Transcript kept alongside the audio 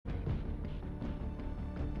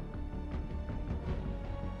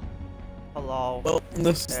hello. Well,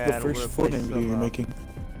 this is the And we're first gonna play Fortnite video you're some, making.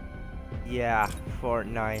 yeah,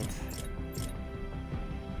 Fortnite.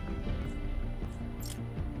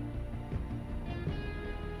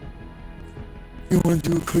 You want to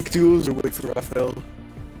do quick duos or wait for Raphael?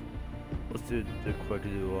 Let's do the quick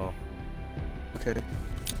duo. Okay.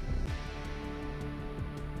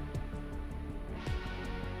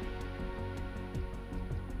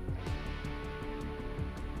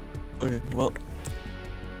 Okay, well.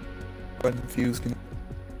 Run fuse can.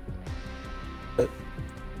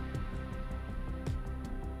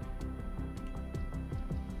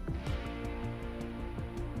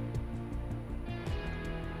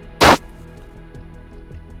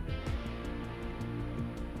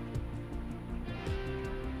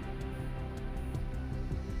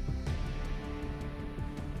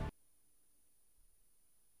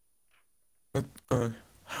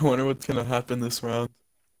 I wonder what's gonna happen this round.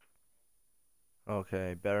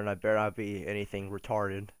 Okay, better not be anything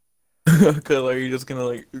retarded. Okay, are you just gonna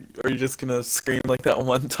are you just gonna scream like that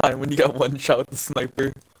one time when you got one shot with the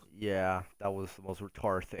sniper? Yeah, that was the most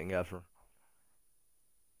retarded thing ever.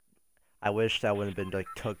 I wish that would have been like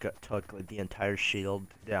took like the entire shield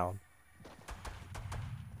down,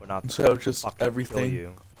 but not So just fucking kill everything.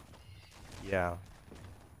 you. Yeah.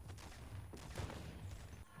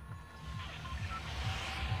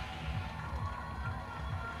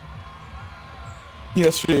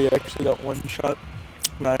 Yesterday I actually got one shot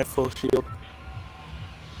when I had full shield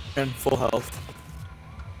and full health.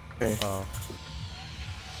 Okay.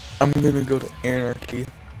 I'm gonna go to Anarchy.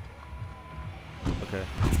 Okay.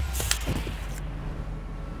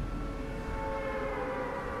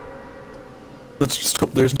 Let's just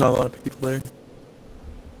hope there's not a lot of people there.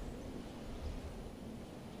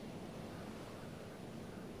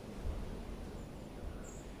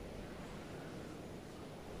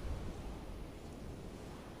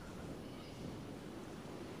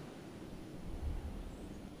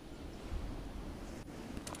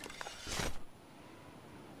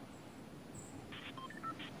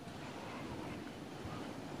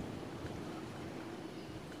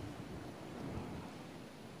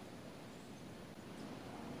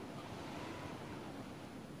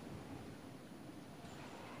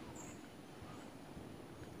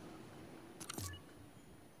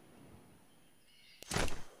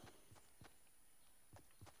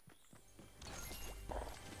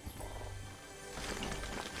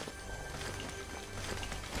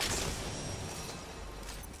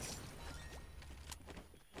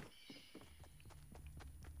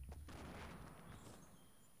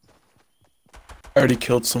 I already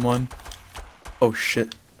killed someone. Oh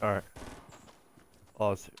shit. Alright.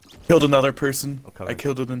 Oh, killed another person. Okay. I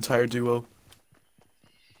killed an entire duo.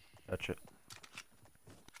 Gotcha.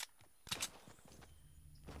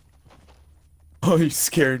 Oh, you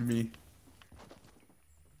scared me.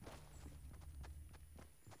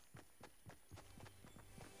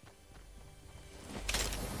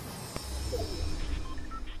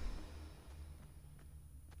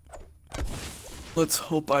 Let's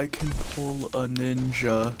hope I can pull a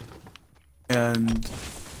ninja and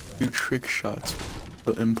do trick shots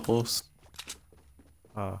with the impulse.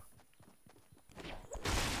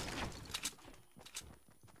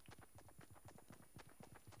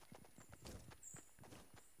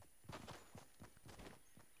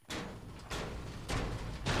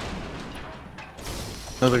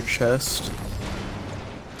 Another chest.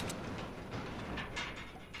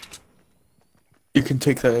 You can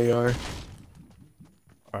take that AR.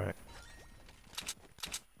 Alright.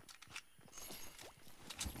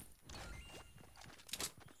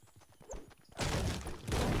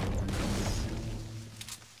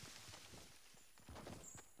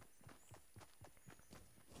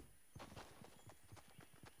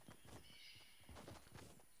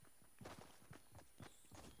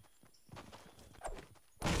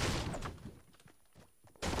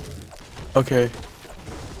 Okay.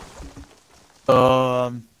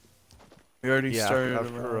 We already started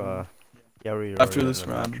after, yeah, we're after this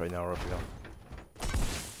round. right now, roughly.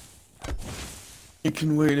 You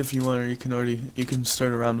can wait if you want, or you can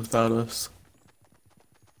start around without us.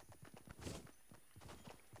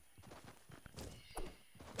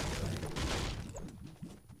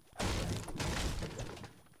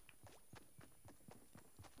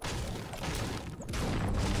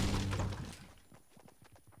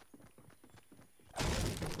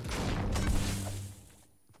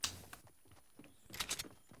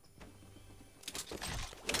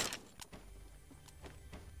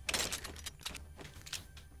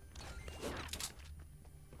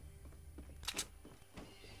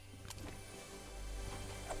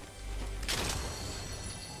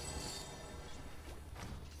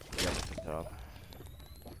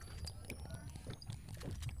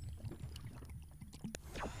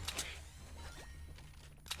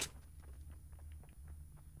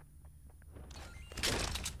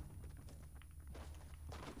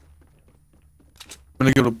 I'm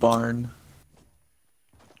gonna go to barn.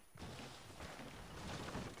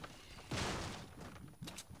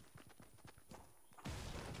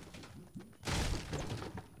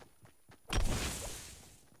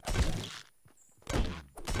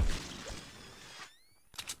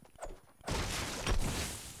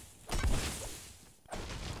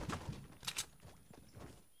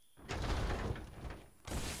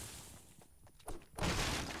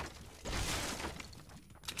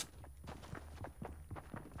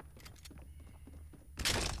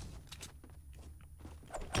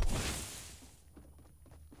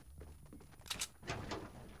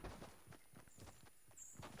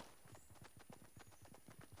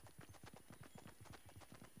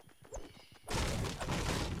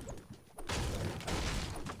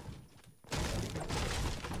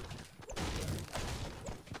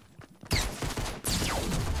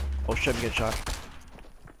 Oh shit, I'm getting shot.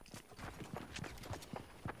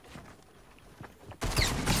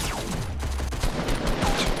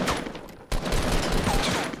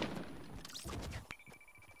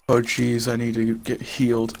 Oh jeez, I need to get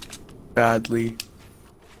healed badly.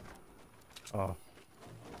 Oh.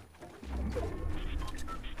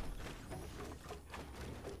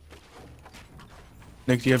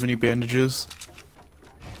 Nick, do you have any bandages?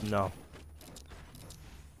 No.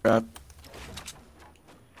 Crap.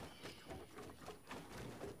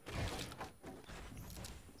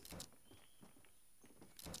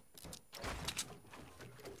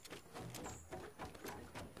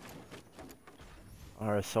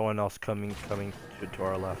 Alright, someone else coming to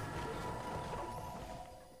our left.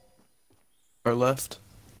 Our left?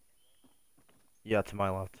 Yeah, to my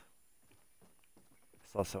left.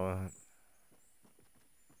 Saw someone.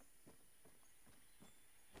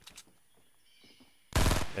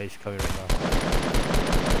 Yeah, he's coming right now.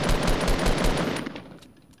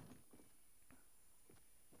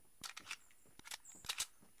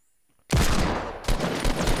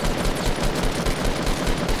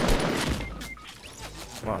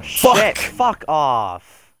 Oh shit! Fuck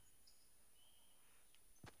off!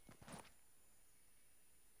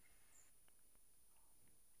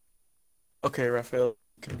 Okay, Raphael,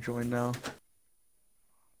 you can join now.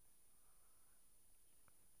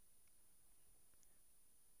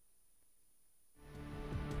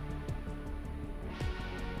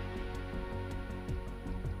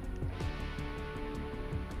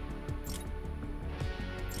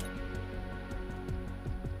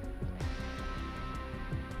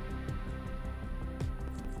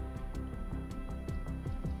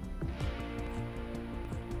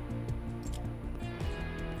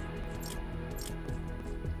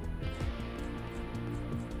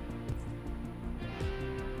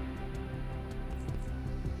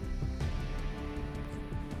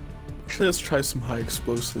 Actually, let's try some high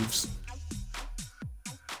explosives.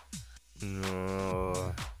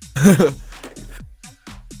 No.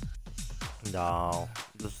 No.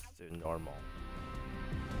 Just do normal.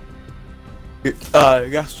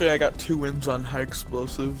 Yesterday I got 2 wins on high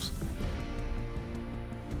explosives.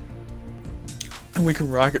 And we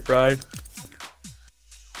can rocket ride.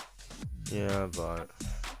 Yeah, but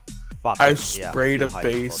fuck I it. sprayed a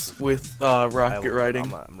base with rocket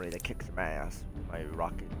riding. I'm ready to kick some ass with my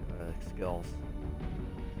rocket skills.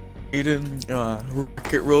 Aiden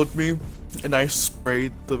rocket rolled me, and I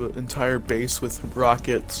sprayed the entire base with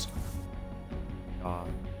rockets.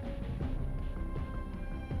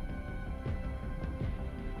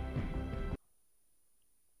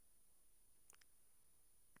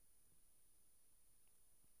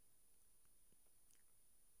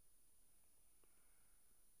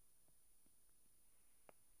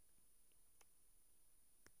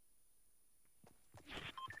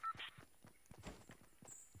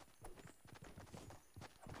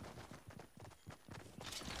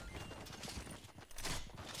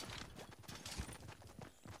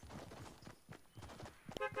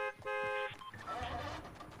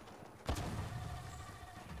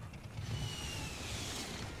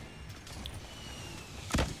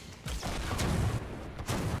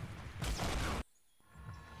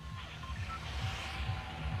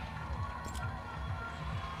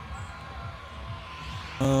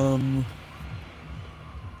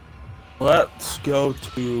 Let's go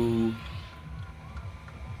to...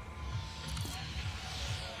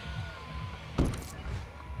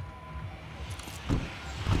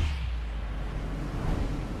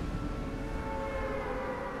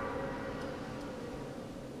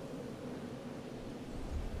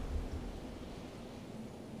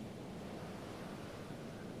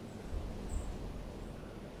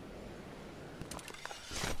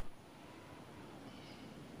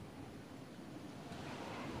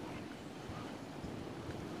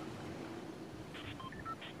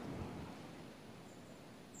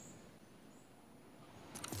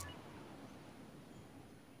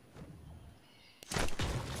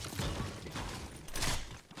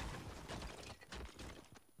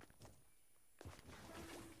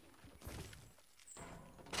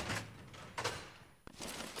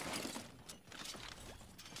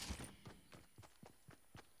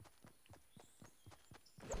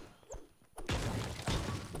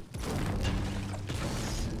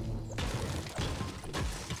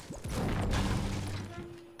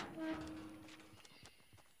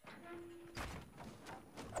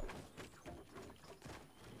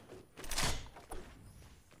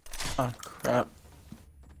 Oh crap.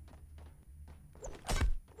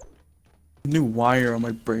 New wire on my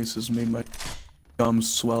braces made my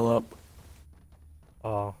gums swell up.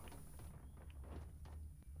 Oh.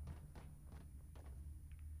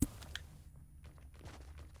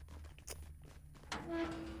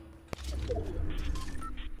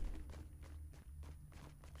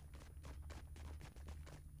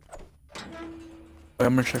 Wait,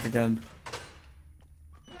 I'm gonna check again.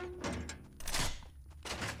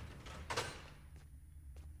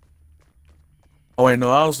 Oh wait, no,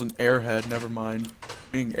 that was an airhead, never mind.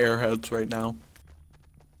 Being airheads right now.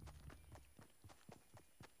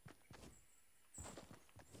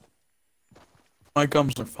 My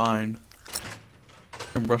gums are fine. I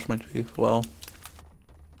can brush my teeth well.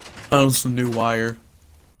 That was the new wire.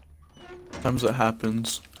 Sometimes it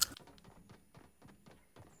happens.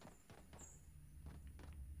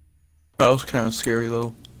 That was kind of scary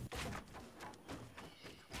though.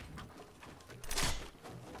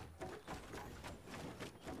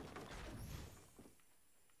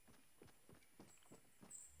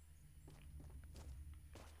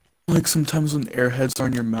 Like sometimes when airheads are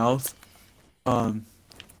in your mouth, and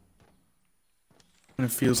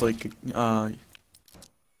it feels like you have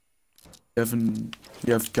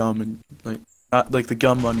gum and like not like the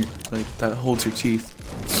gum on your like that holds your teeth.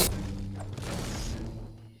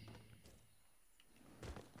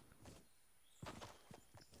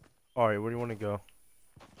 Alright, where do you want to go?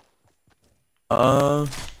 We're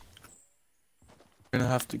gonna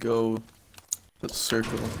have to go the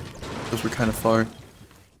circle because we're kind of far.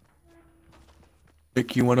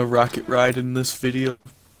 Nick, you want to rocket ride in this video?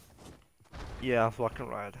 Yeah, walk and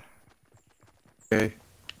ride. Okay.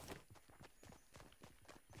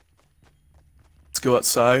 Let's go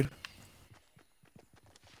outside.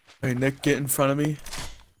 Hey, Nick, get in front of me.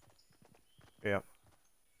 Yeah.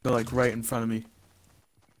 Go like right in front of me.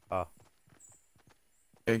 Oh.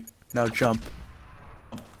 Okay, now jump.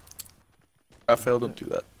 Raphael, don't do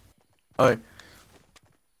that. Alright.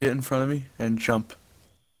 Get in front of me and jump.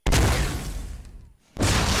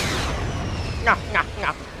 Ngah, ngah,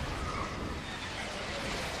 ngah.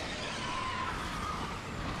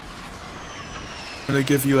 I'm gonna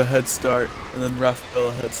give you a head start, and then Raphael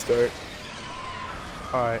a head start.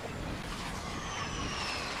 Alright.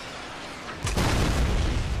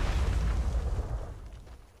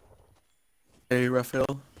 Hey,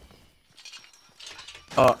 Raphael.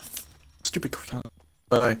 Oh, stupid.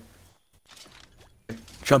 Alright.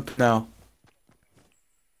 Jump now.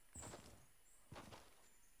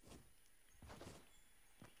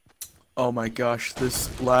 Oh my gosh, this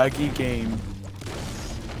laggy game.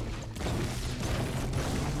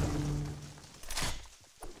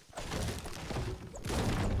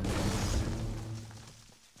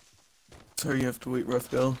 Sorry, you have to wait,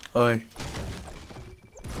 Raphael. Alright.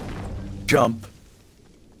 Jump.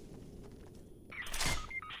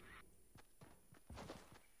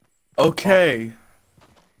 Okay.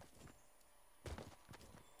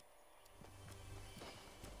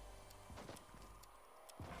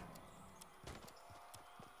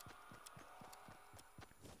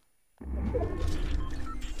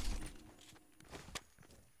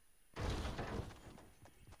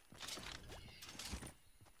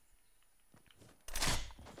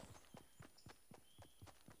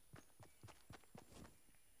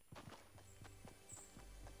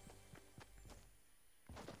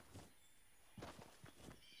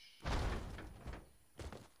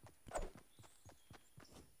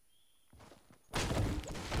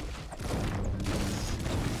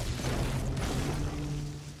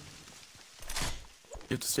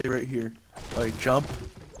 You have to stay right here. Alright, jump.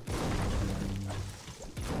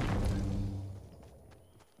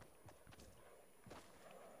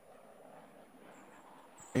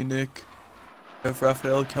 Hey, Nick. I have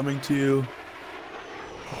Raphael coming to you.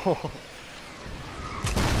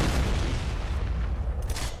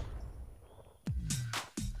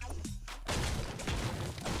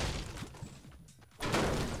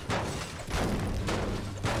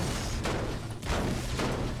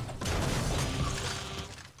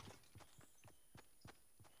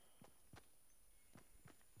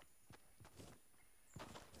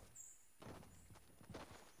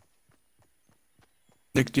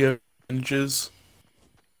 Nick, do you have bandages?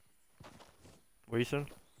 What you said?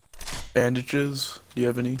 Bandages? Do you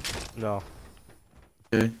have any? No.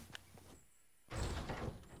 Okay.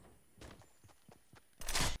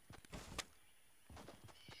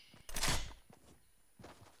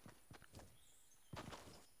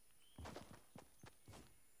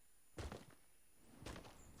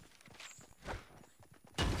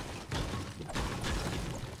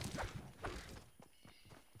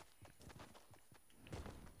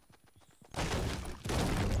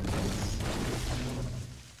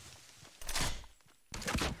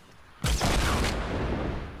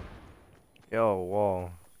 Yo,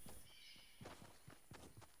 whoa.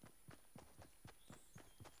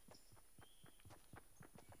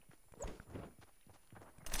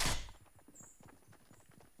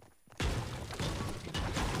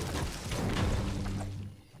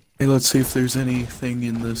 Hey, let's see if there's anything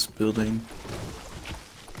in this building.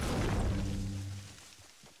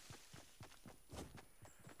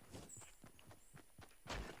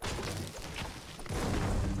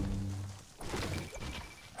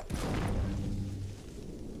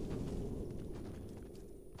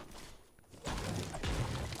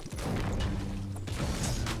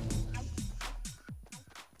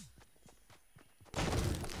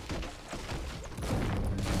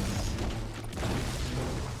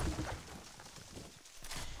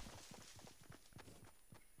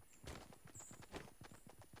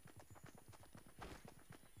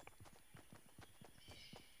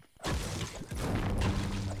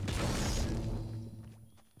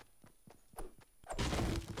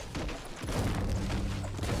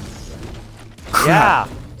 Yeah!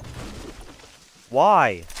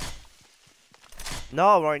 Why?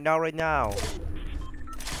 No, right now, right now.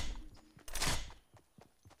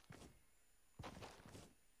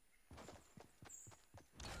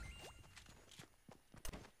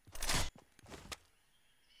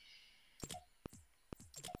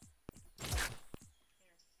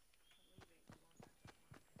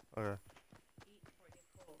 Okay.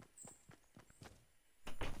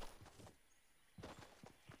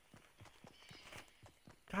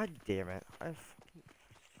 God damn it.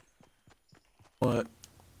 What?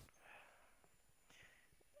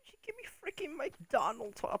 She give me freaking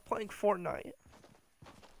McDonald's while playing Fortnite.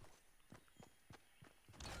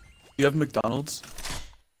 You have McDonald's?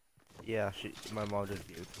 Yeah, my mom just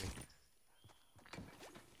gave it to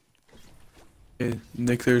me. Hey,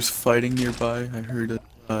 Nick, there's fighting nearby. I heard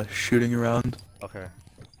shooting around. Okay.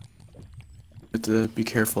 Have to be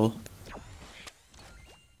careful.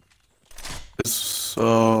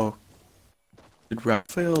 So, did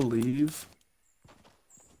Raphael leave?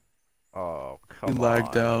 Oh, He come on.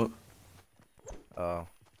 lagged out. Oh.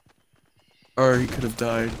 Or he could have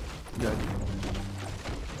died. Yeah.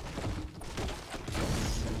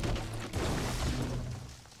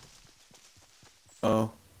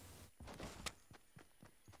 Oh.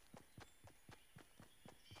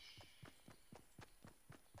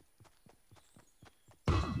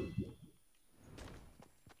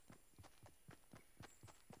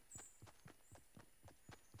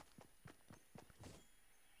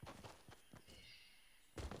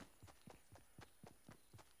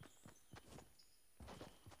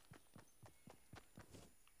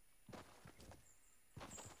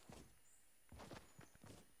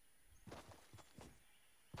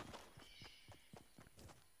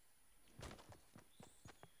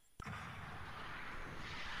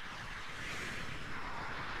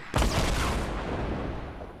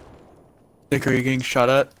 Nick, are you getting shot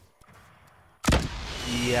at?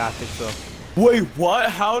 Yeah, I think so. Wait, what?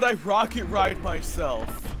 How'd I rocket ride myself?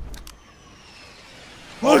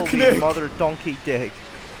 Look, Holy Nick! mother donkey dick.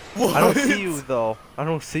 What? I don't see you though. I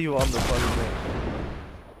don't see you on the fucking thing.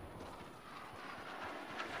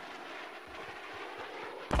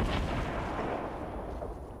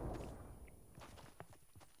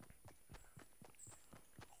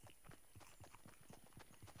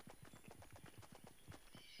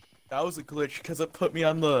 That was a glitch because it put me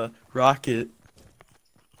on the rocket.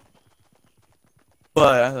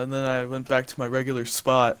 But, and then I went back to my regular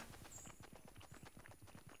spot.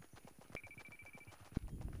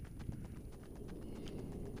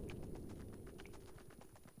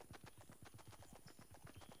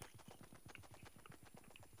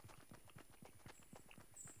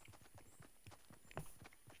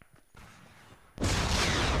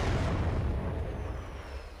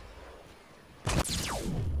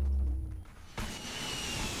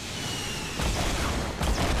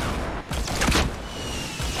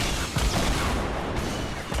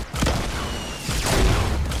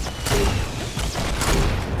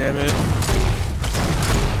 Damn it.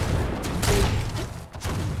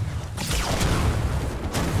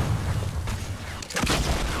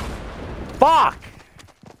 Fuck!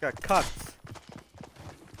 Got cuts.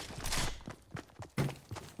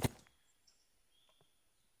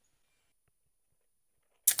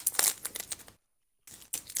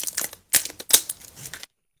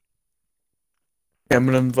 Yeah, I'm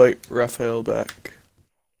gonna invite Raphael back.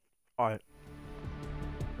 Alright.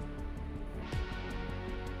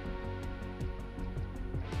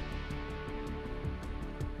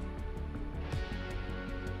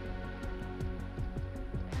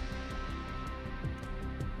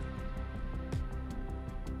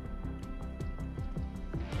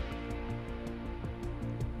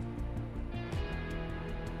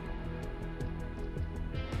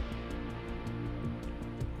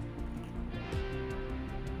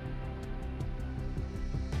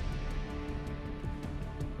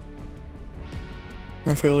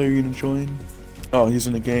 Raphael, are you gonna join? Oh, he's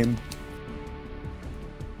in the game.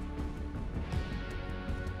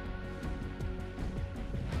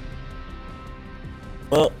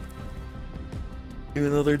 Well,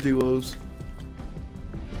 even though they're duos.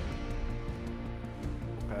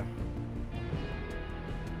 Okay.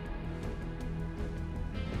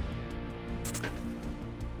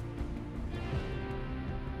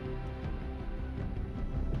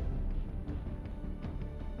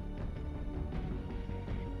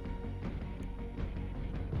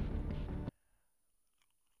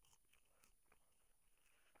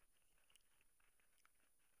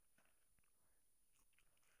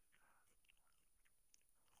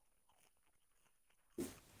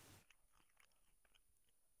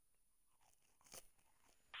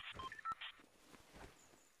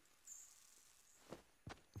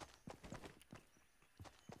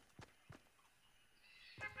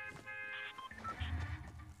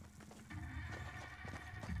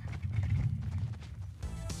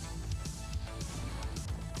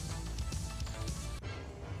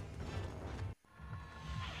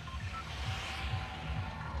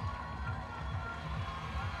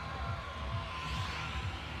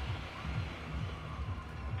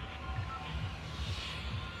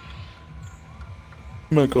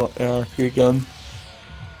 I'm gonna go anarchy again.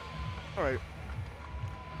 Alright.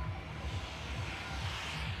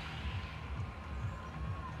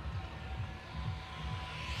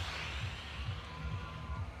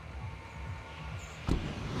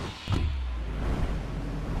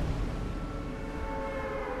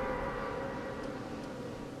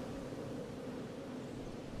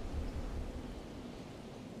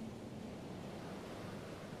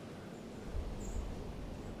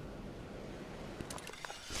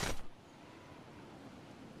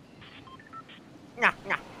 Nah,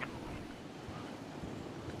 nah.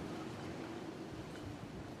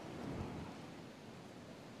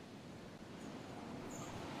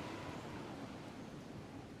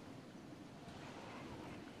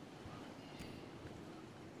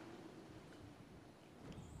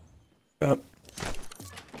 Yep.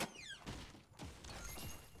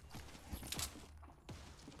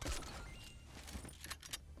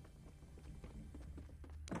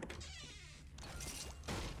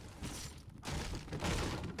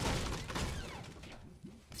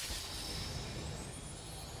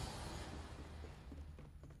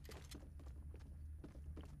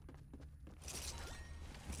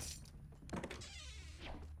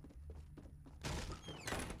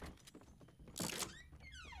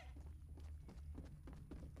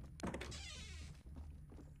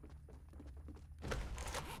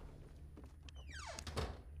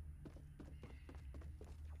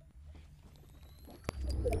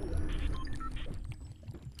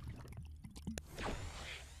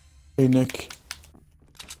 Hey Nick,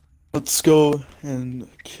 let's go and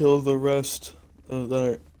kill the rest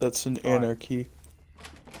that's in Alright. anarchy.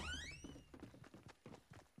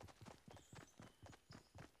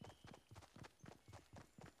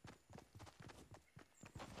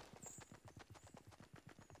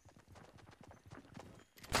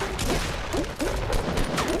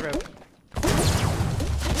 Rip.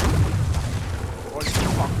 What are you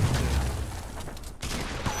talking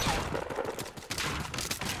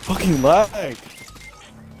Fucking lag!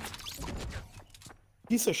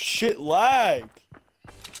 Piece of shit lag!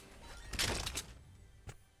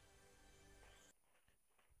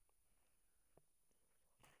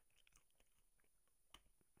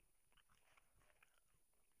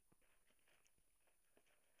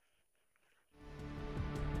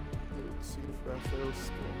 Let's see if Raphael's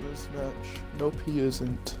still in this match. Nope, he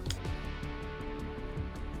isn't.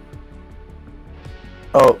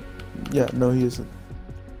 Oh, yeah, no, he isn't.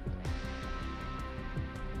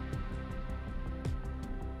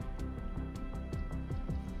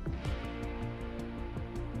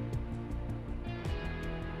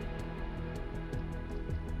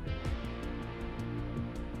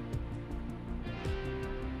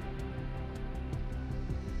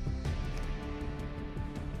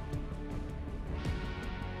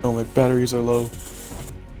 Oh, my batteries are low.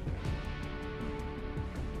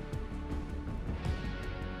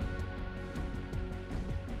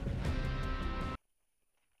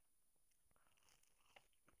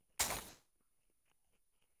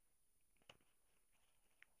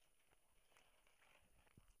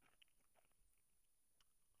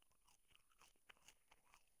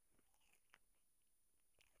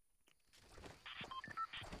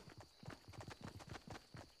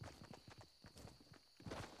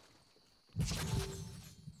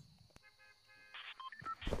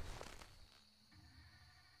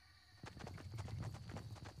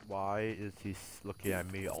 Why is he looking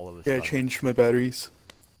at me all of a Yeah, I sudden? changed my batteries.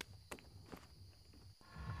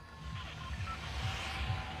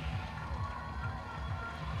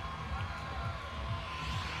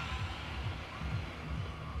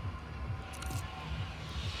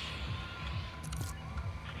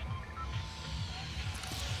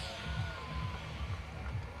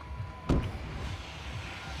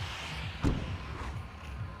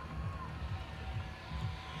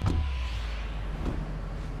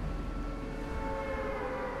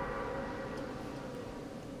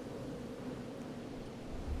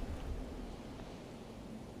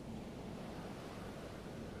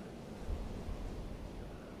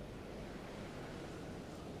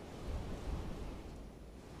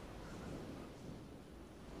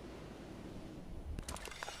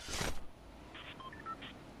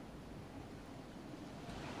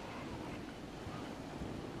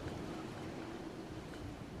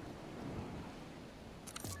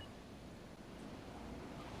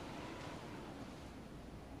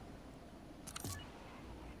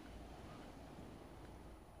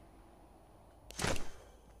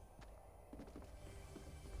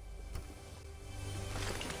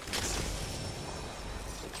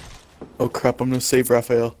 Oh crap, I'm gonna save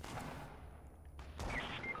Raphael.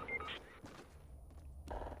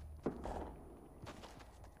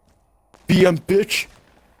 BM, bitch!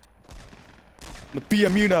 I'm gonna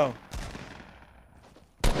BM you now!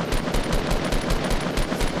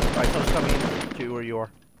 Alright, someone's coming to where you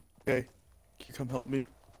are. Okay, can you come help me?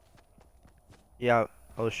 Yeah,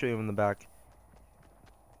 I'll show you in the back.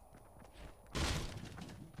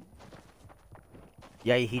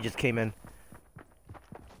 Yeah, he just came in.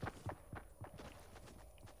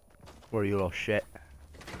 Where you little shit.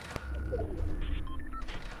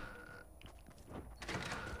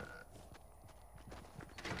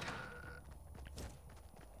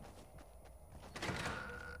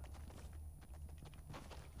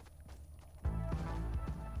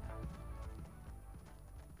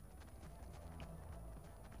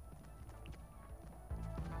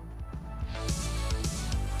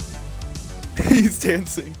 He's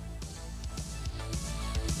dancing.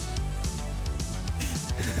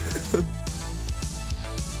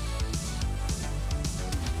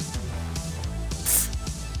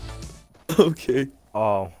 Okay.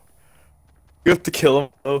 Oh. You have to kill him,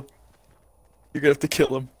 though. You're gonna have to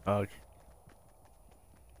kill him. Okay.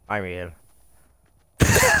 I mean.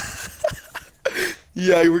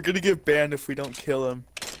 Yeah, we're gonna get banned if we don't kill him.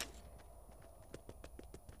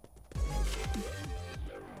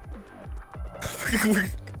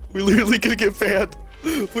 We're literally gonna get banned.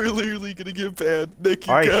 We're literally gonna get banned. Nick,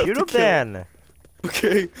 you're gonna Alright, have shoot to him kill then.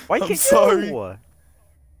 Okay, Why I'm can't sorry. you?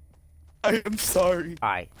 I am sorry.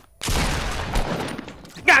 Aye.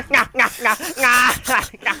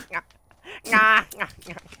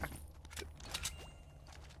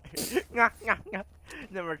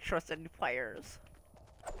 Never trust any players.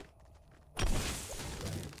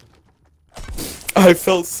 I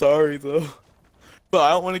felt sorry though, but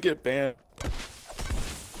I don't want to get banned.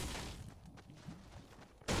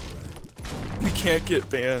 We can't get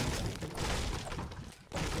banned.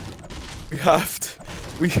 We have to.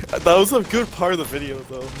 That was a good part of the video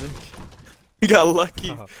though, Nick. We got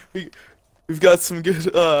lucky. We've got some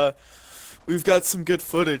good we've got some good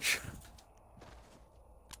footage.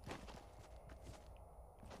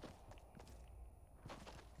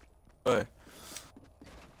 What?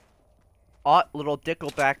 Oh, little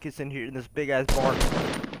Dickleback is in here in this big ass barn.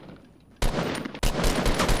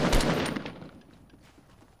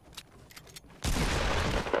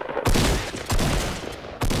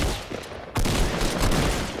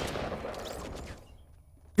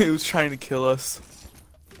 He was trying to kill us.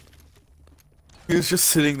 He was just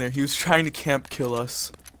sitting there. He was trying to camp kill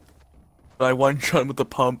us. But I one-shot him with the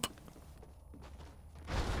pump.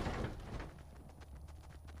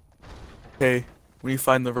 Okay, when you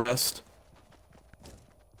find the rest.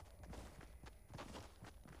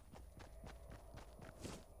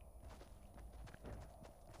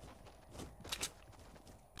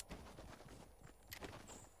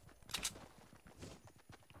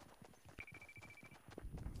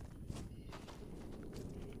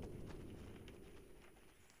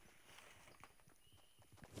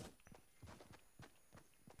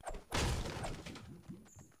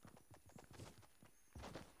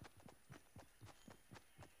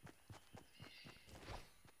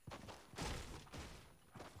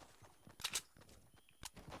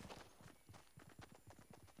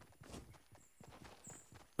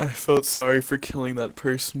 I felt sorry for killing that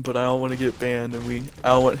person, but I don't want to get banned, and I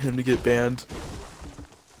don't want him to get banned.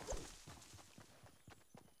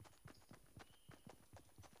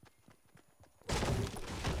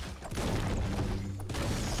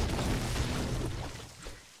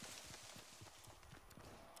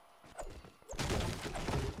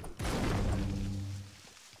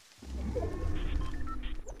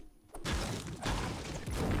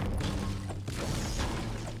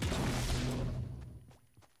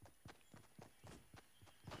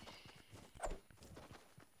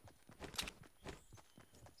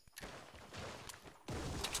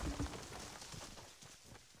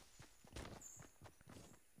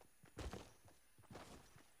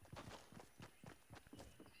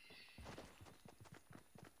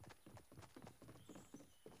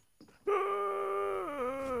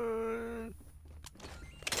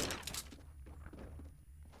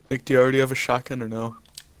 Like, do you already have a shotgun or no?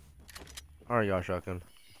 I already got a shotgun.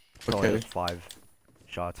 It only Okay. has 5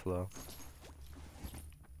 shots though.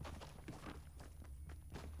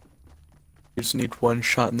 You just need one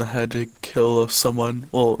shot in the head to kill someone.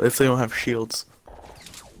 Well, if they don't have shields.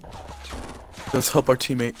 Let's help our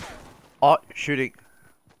teammate. Oh, shooting.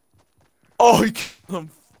 Oh, he killed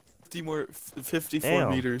him. 54 Damn.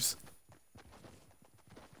 meters.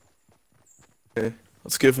 Okay,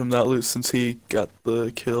 let's give him that loot since he got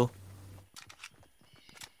the kill.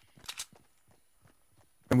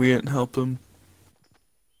 we didn't help him.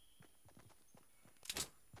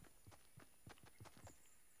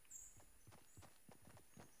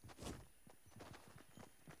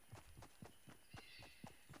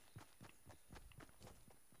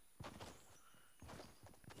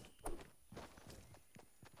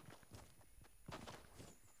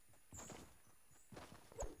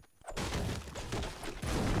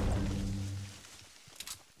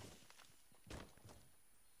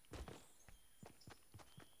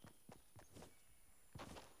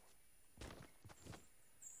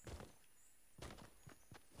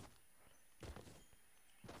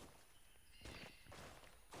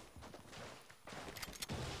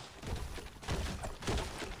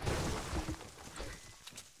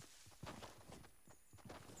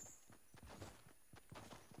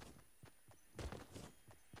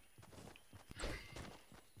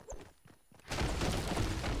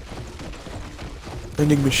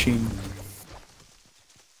 Vending machine.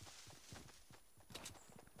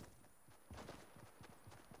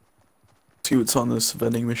 See what's on this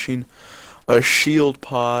vending machine. A shield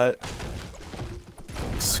pot.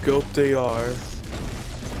 Scoped AR.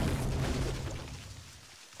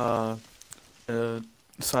 A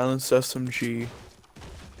silenced SMG.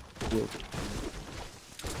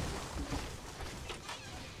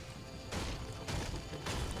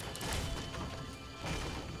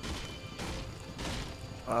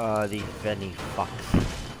 These vending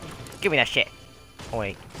fucks. Give me that shit. Oh,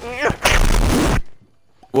 wait.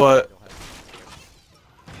 What?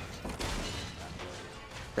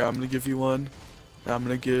 Yeah, I'm gonna give you one. I'm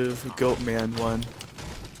gonna give Goat Man one.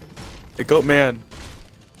 Hey, Goat Man!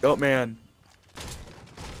 Goat Man!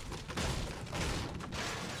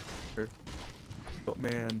 Here. Goat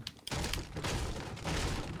Man.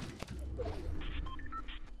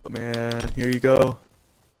 Goat Man, here you go.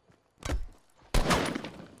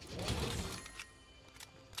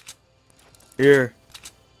 Here.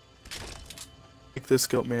 Take this,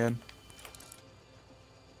 Goat Man.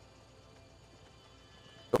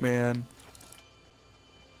 Goat Man.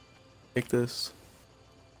 Take this.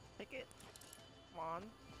 Take it. Come on.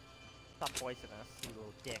 Stop poisoning us, you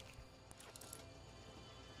little dick.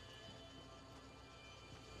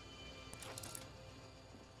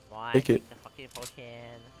 Why? Take it. The fucking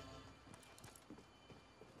potion.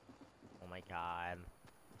 Oh my god.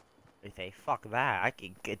 They say, fuck that. I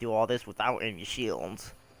can do all this without any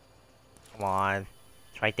shields. Come on.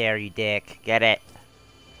 It's right there, you dick. Get it.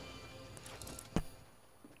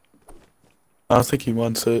 I don't think he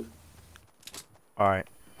wants it. Alright.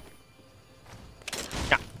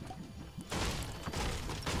 Yeah.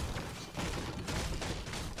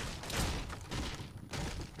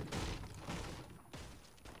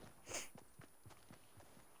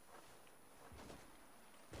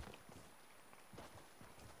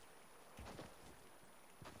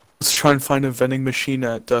 Let's try and find a vending machine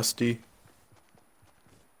at Dusty.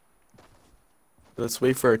 Let's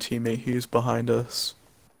wait for our teammate. He's behind us.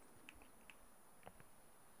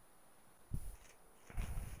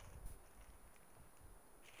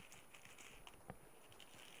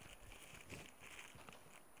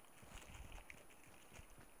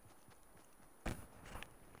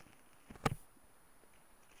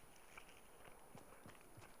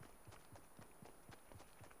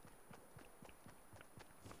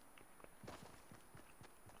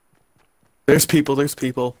 There's people, there's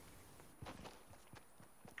people.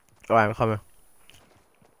 Alright, I'm coming.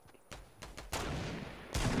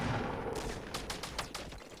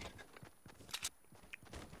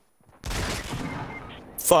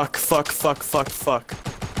 Fuck, fuck, fuck, fuck, fuck.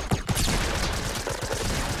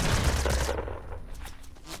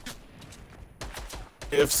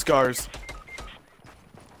 They have scars.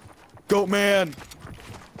 Goat Man!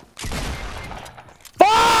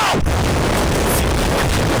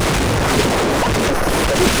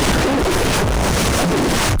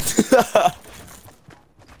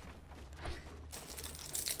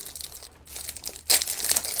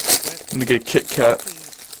 I'm gonna get a Kit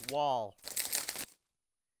Kat. Wall.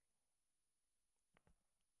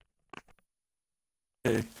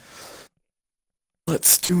 Okay.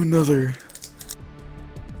 Let's do another.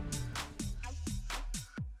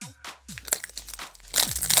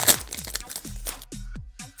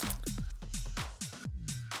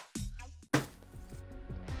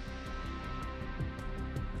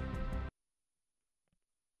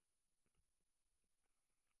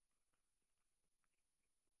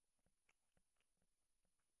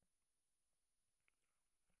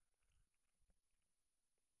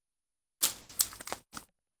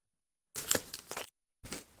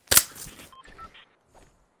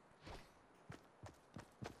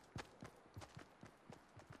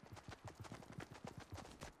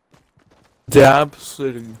 Dab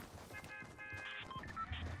City.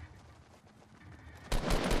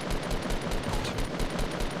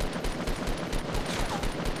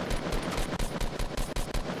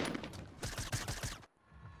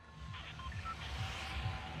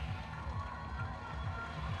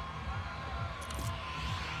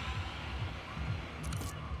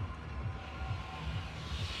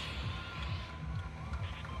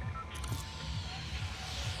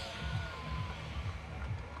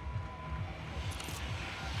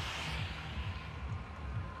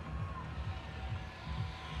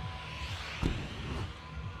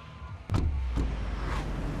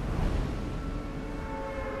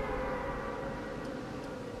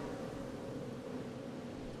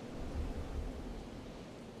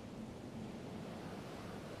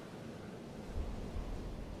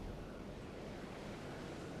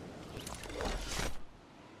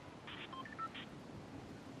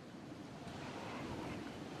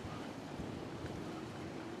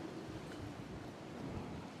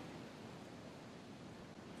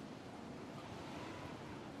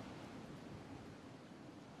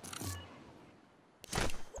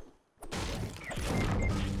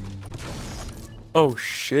 Oh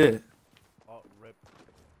shit. Oh, rip.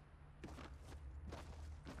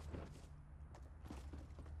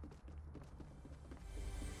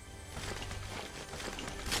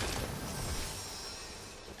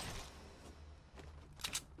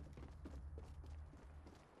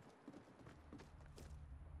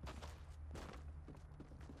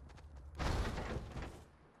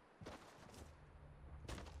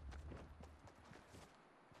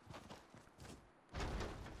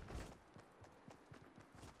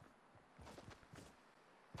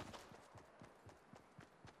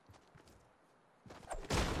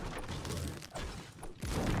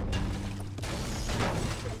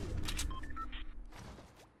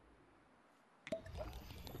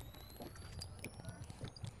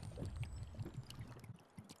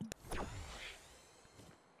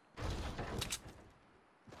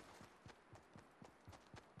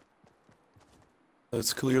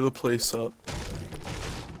 Let's clear the place up.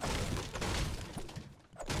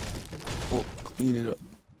 Oh, clean it up.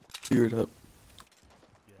 Clear it up.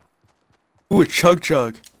 Yeah. Ooh, a chug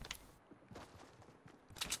jug.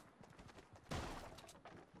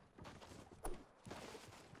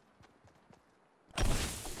 Okay,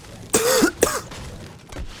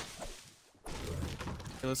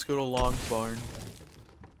 let's go to Long Barn.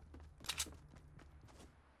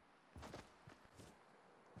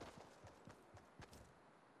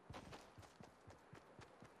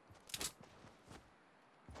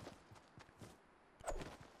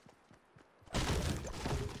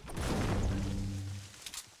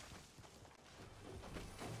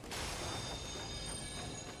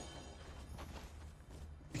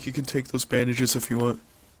 You can take those bandages if you want.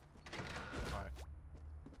 Alright.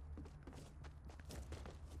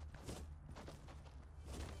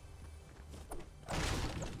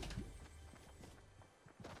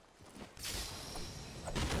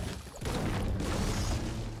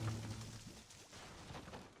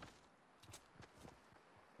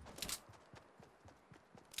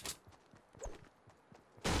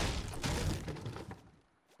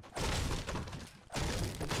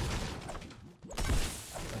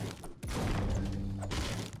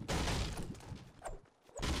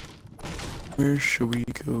 Where should we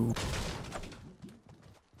go?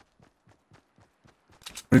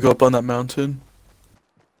 We go up on that mountain?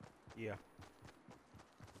 Yeah.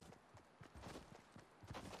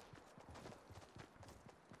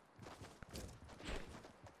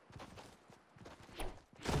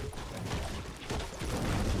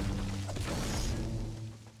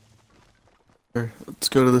 Here, let's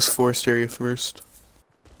go to this forest area first.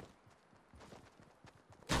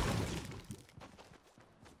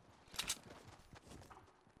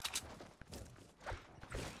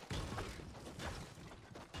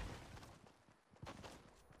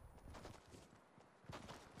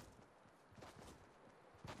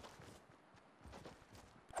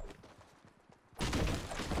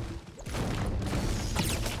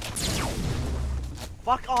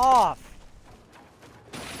 Fuck off!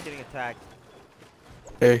 Getting attacked.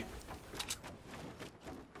 Hey.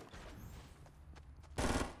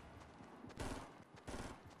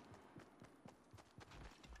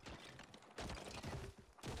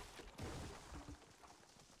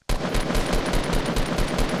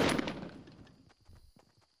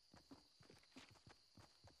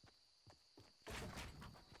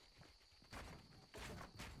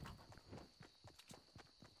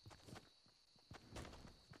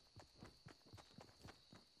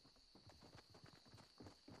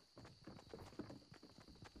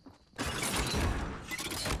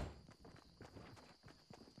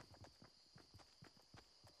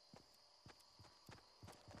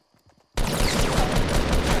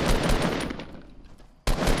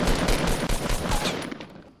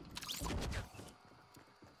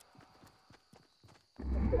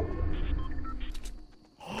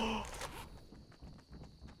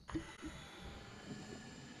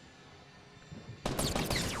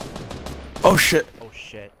 Oh shit. Oh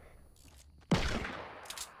shit.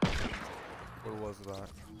 Where was that?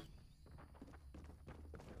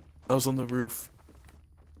 I was on the roof.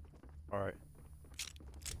 Alright.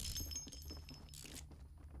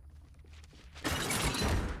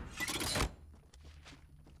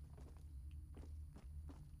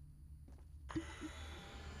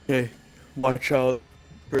 Okay, watch out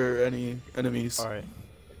for any enemies. Alright.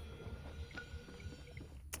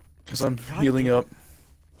 Because I'm God healing damn. up.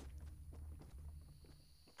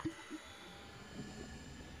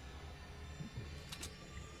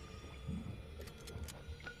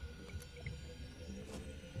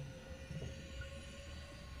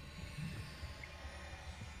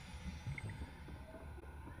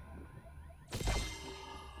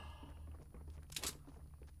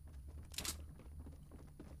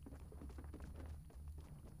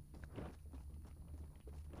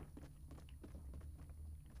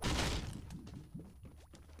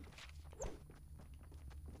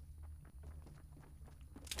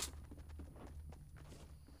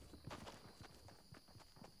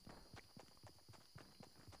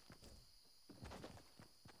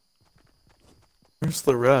 Where's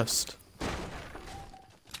the rest?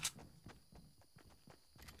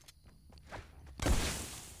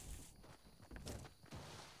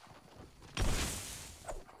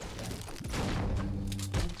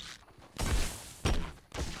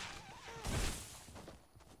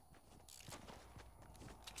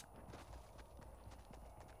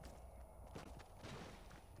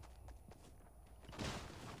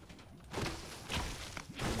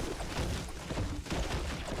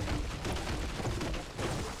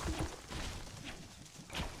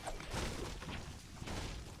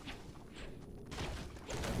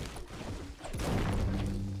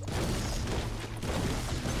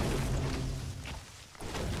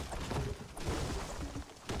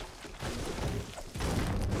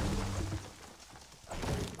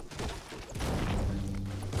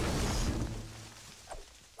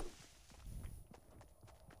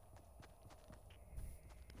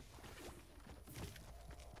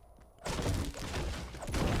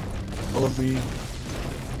 Follow me.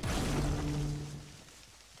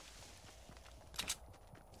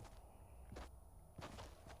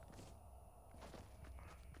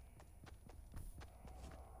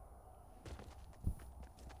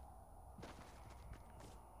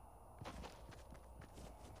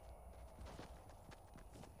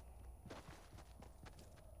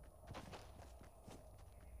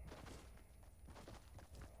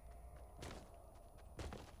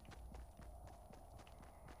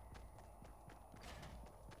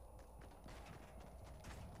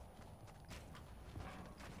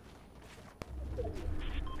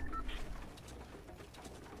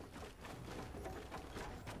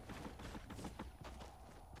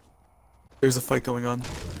 There's a fight going on.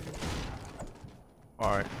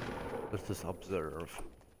 Alright. Let's just observe.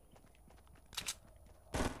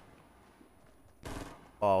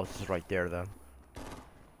 Oh, this is right there then.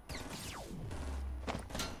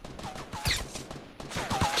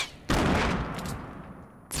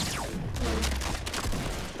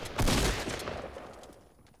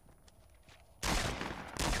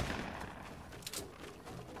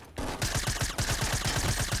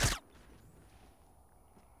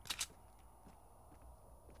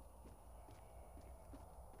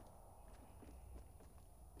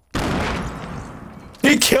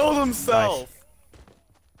 He killed himself!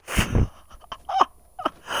 The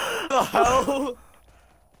hell?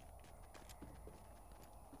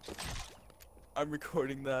 I'm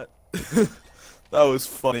recording that. That was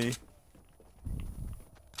funny.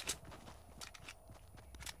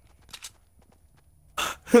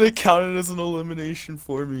 And it counted as an elimination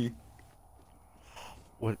for me.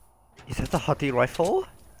 What? Is that the hunting rifle?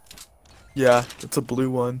 Yeah, it's a blue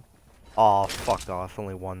one. Oh, fuck off.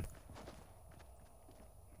 Only one.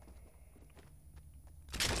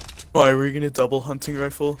 Why, were you gonna double hunting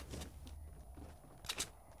rifle?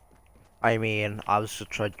 I mean, I was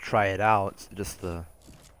just try it out, just to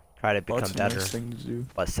try to Oh, become it's a better. nice thing to do.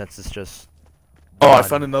 But since it's just Oh, I one-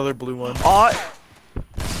 found another blue one. Oh!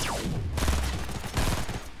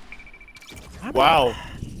 Wow.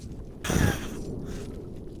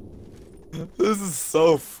 This is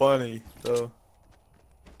so funny, though.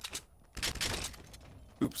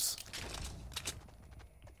 Oops.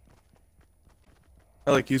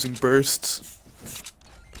 I like using bursts.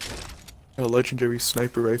 A legendary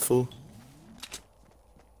sniper rifle.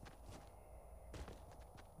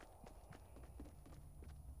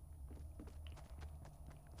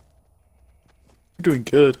 You're doing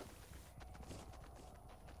good.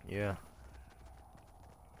 Yeah.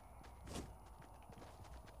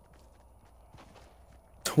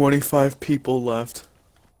 25 people left.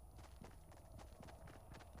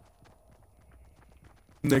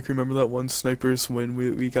 Nick, remember that one sniper's win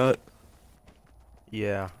we got?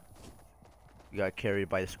 Yeah. You got carried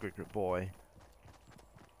by the secret boy.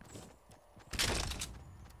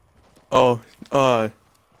 Oh,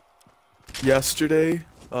 yesterday,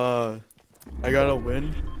 I got a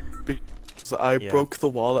win because I Yeah. broke the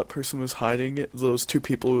wall that person was hiding it. Those two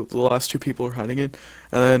people, the last two people were hiding it,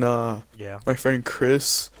 and then Yeah. my friend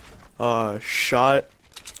Chris, shot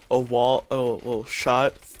a wall, well,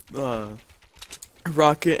 shot a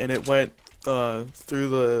rocket, and it went through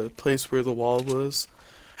the place where the wall was,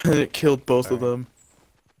 and it killed both of Alright. them.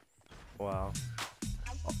 Wow.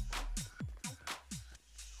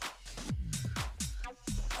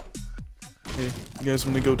 Hey, you guys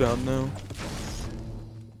want to go down now?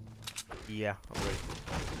 Yeah. I'm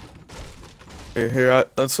ready. Here,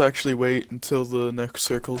 let's actually wait until the next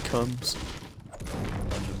circle comes.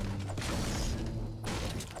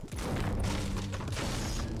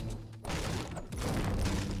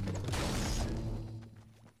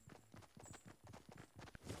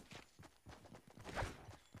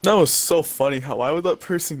 That was so funny. Why would that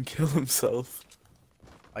person kill himself?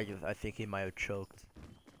 I think he might have choked.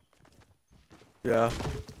 Yeah.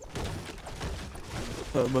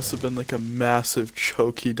 That must have been like a massive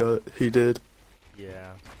choke he did.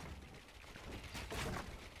 Yeah.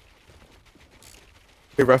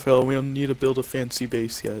 Hey, Raphael, we don't need to build a fancy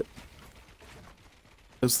base yet.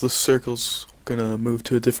 As the circle's gonna move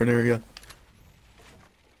to a different area.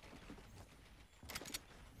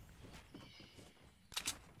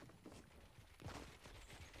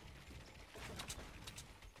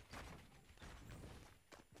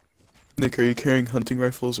 Nick, are you carrying hunting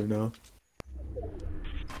rifles or no?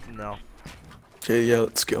 No. Okay, yeah,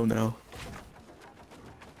 let's go now.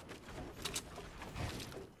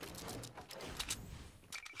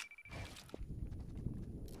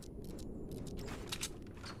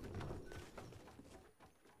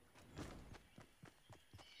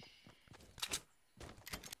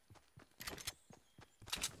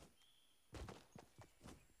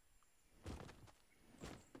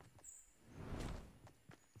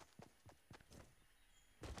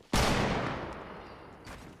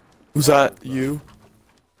 Was that you?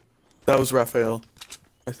 That was Raphael,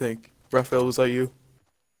 I think. Raphael, was that you?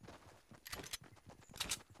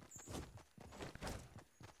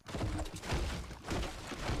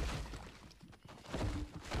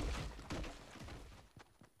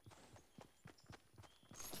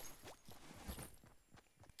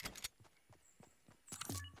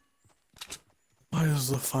 Why does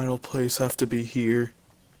the final place have to be here?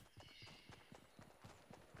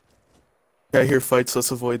 Yeah, I hear fights,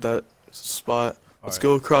 let's avoid that spot. Let's Alright.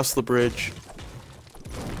 go across the bridge.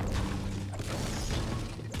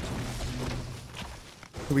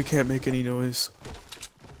 We can't make any noise.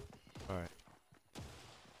 Alright.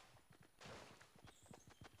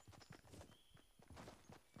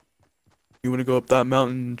 You wanna go up that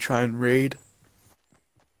mountain and try and raid?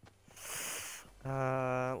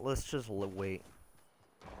 Let's just wait.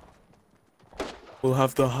 We'll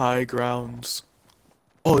have the high grounds.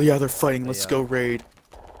 Oh yeah, they're fighting, let's Yeah. go raid.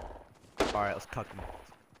 Alright, let's cuck them.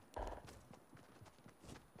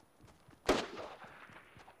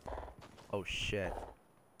 Oh shit.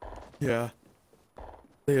 Yeah.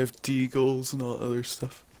 They have deagles and all other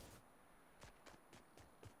stuff.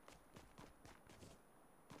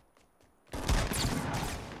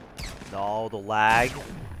 No, the lag.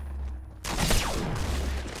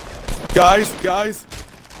 Guys!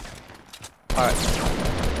 Alright.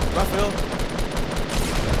 Raphael!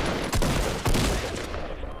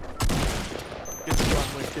 Get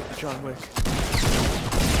the John Wick.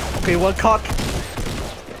 Okay, one cock.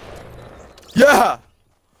 Yeah!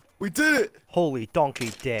 We did it! Holy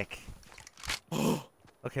donkey dick.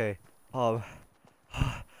 Okay. Holy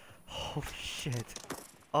shit.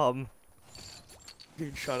 Getting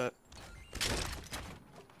shot at.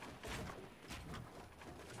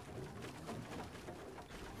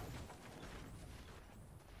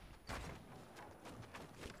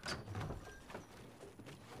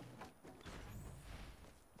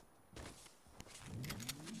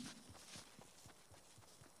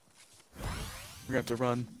 We're gonna have to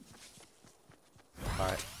run.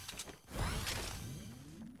 Alright.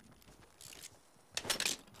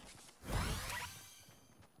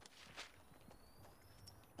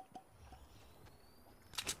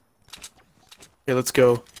 Okay, let's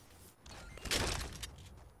go.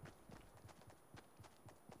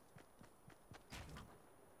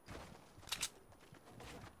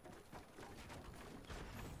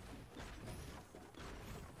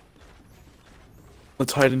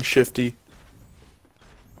 Let's hide in Shifty.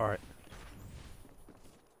 Alright.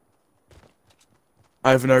 I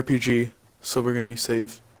have an RPG, so we're gonna be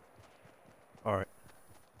safe. Alright.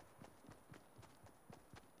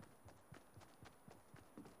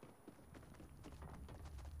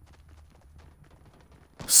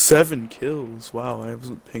 7 kills. Wow, I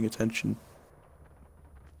wasn't paying attention.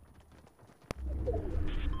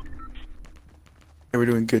 Hey, we're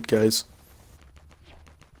doing good, guys.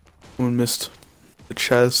 Someone missed the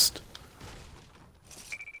chest.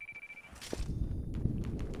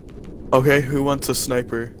 Okay, who wants a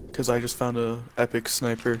sniper? Because I just found a epic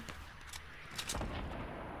sniper.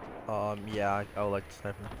 Yeah, I would like to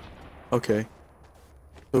sniper. Okay.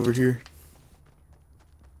 Over here.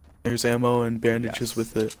 There's ammo and bandages Yes.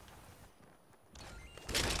 with it.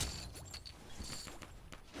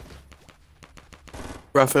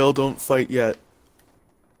 Raphael, don't fight yet.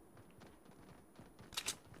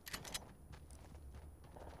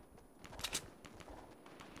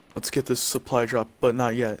 Let's get this supply drop, but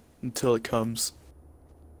not yet, until it comes.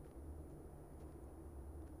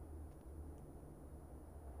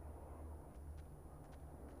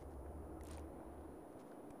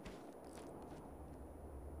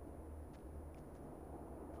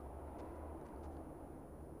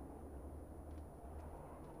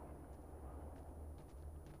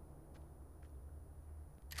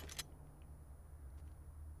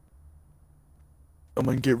 I'm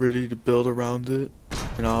gonna get ready to build around it,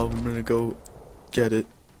 and I'm gonna go get it.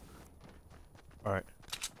 Alright.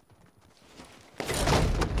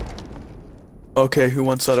 Okay, who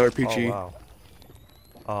wants that RPG? Oh,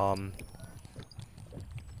 wow.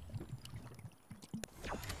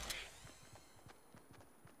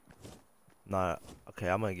 Nah, okay,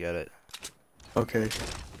 I'm gonna get it. Okay,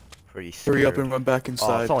 Pretty hurry up scared. and run back Oh,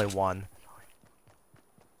 inside. it's only one.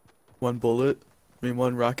 1 bullet? I mean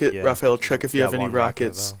 1 rocket? Yeah. Raphael, check if you Yeah, have any one rocket,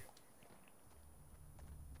 rockets.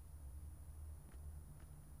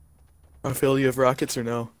 Raphael, you have rockets or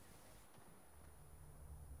no?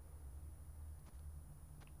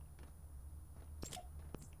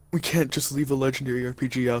 We can't just leave a legendary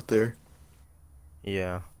RPG out there.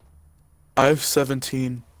 Yeah. I have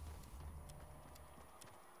 17.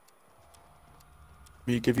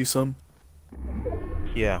 Me give you some?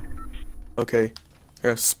 Yeah. Okay.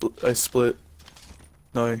 Here, I split.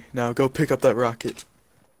 No, now go pick up that rocket.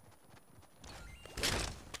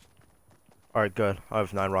 Alright, good. I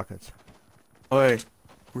have 9 rockets. Alright,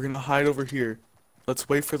 we're gonna hide over here. Let's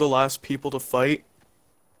wait for the last people to fight,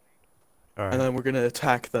 Alright. and then we're gonna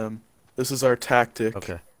attack them. This is our tactic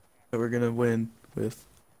Okay. that we're gonna win with.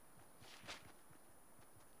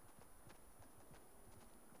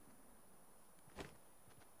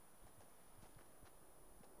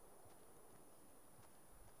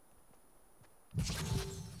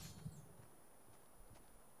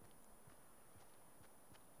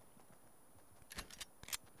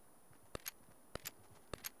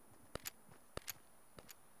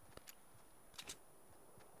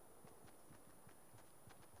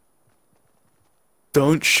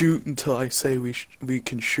 Don't shoot until I say we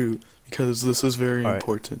can shoot, because this is very Alright.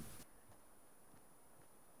 important.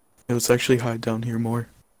 Yeah, let's actually hide down here more.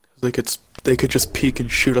 They could just peek and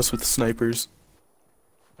shoot us with snipers,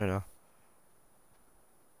 I know.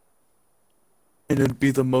 and it'd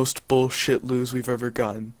be the most bullshit lose we've ever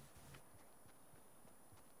gotten.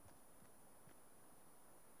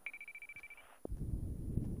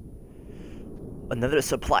 Another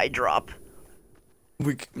supply drop.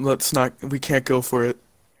 We can't go for it.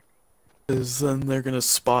 Cause then they're gonna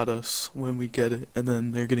spot us when we get it, and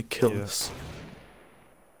then they're gonna kill Yeah. us.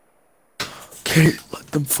 Okay, let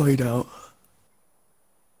them fight out.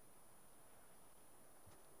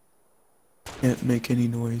 Can't make any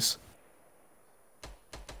noise.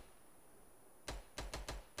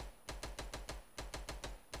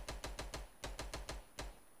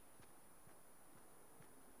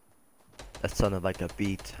 That sounded like a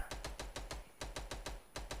beat.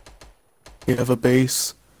 We have a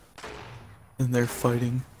base, and they're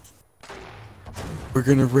fighting. We're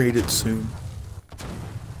gonna raid it soon.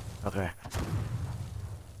 Okay.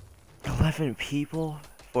 11 people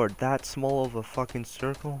for that small of a fucking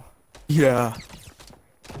circle? Yeah.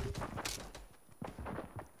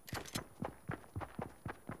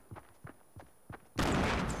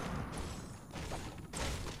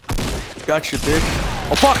 Gotcha, bitch.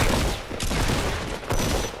 Oh fuck!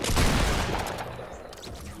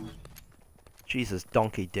 Jesus,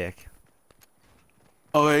 donkey dick.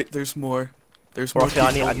 Oh wait, there's more. There's more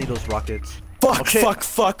Raphael, people. I need those rockets. Fuck, Oh, shit.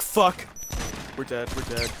 fuck. We're dead, we're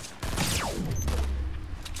dead.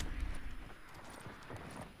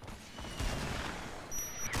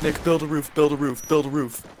 Nick, build a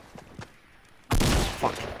roof.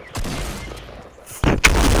 fuck.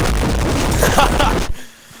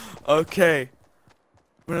 Okay.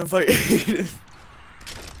 I'm gonna invite Aiden.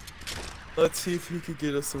 Let's see if he could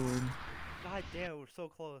get us a win. God damn, we're so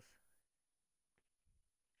close.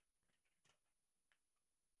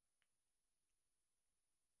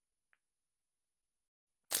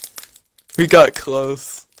 We got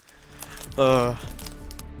close. That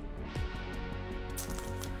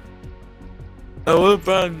would have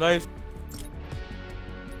been nice.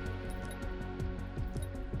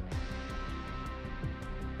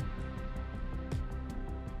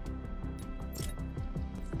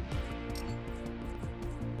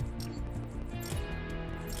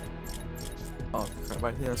 Oh crap,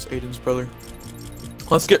 I think that's Aiden's brother.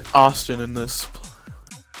 Let's get Austin in this.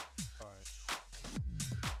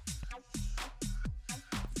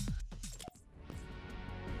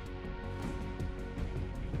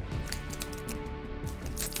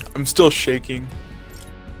 I'm still shaking.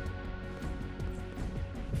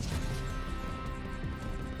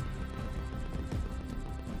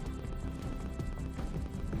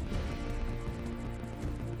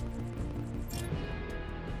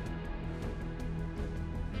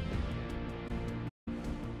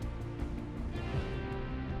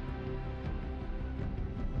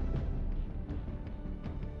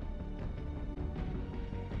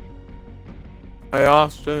 Hi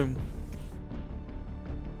Austin.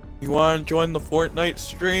 You wanna join the Fortnite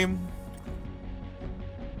stream?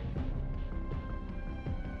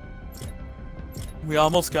 We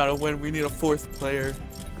almost got a win, we need a 4th player.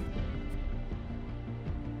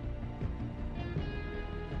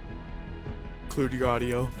 Include your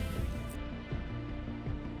audio.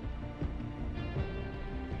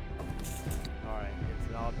 Alright,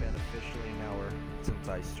 it's now been officially an hour since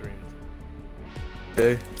I streamed.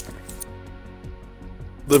 Okay.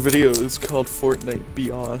 The video is called Fortnite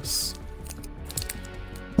BS.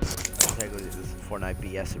 Technically, this is Fortnite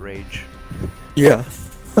BS RAGE. Yeah.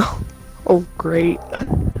 Oh, great.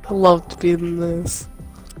 I love to be in this.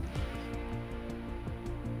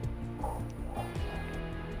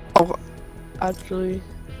 Oh, actually.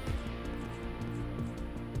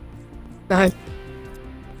 I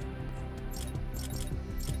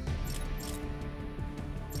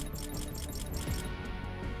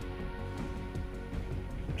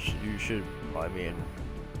You should, I mean...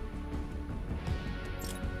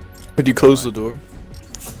 Could you close the door?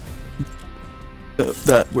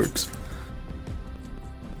 That works.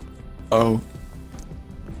 Oh.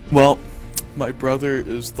 Well, my brother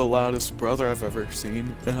is the loudest brother I've ever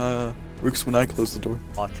seen. Works when I close the door.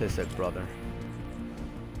 Autistic brother.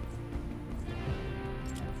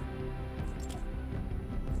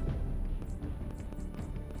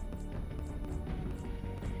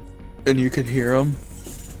 And you can hear him.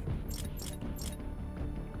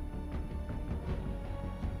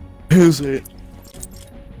 Who's it?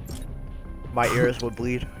 My ears would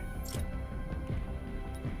bleed.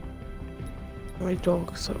 My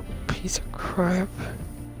dog's a piece of crap.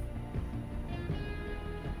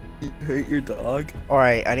 You hate your dog?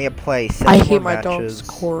 Alright, I need to play 7 I more hate my matches, dog's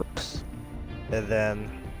corpse. and then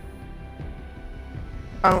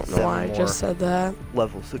I don't know 7 why I more just said that.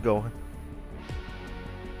 levels to go.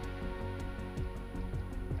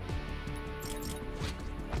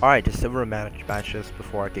 Alright, just 7 more matches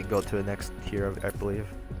before I can go to the next tier, I believe.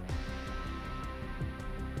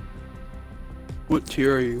 What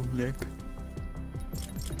tier are you, Nick?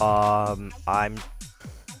 I'm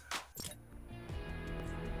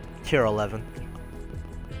tier 11.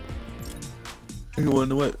 You wanna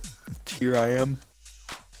know what tier I am?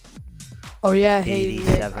 Oh yeah, hey Nick,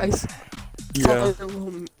 87. Yeah.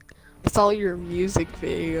 I saw your music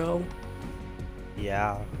video.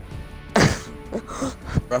 Yeah.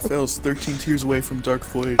 Raphael's 13 tiers away from Dark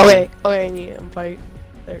Void. Okay, I need to invite.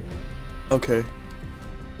 There you go. Okay.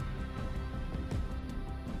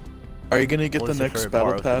 Are you gonna get What's the your next favorite battle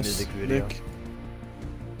part of the pass, music video? Nick?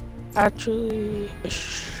 Actually,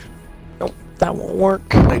 nope, that won't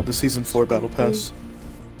work. Like the season 4 battle pass?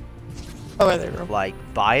 Oh, there you go. Like,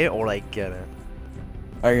 buy it or like get it?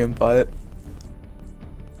 Are you gonna buy it?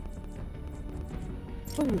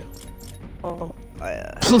 Oh,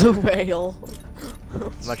 I'm blue whale.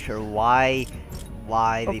 not sure why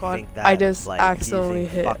Oh they God, think that I just like accidentally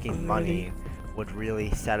using hit fucking already. money would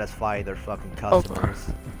really satisfy their fucking Oh. customers.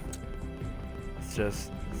 It's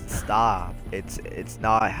just stop. It's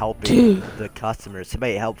not helping Dude. the customers. It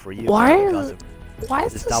may help for you. Why but the are- customers. Why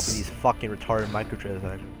is Just stop with this? these fucking retarded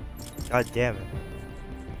microtransactions. God damn it.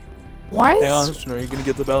 Why Hey, is Austin, are you gonna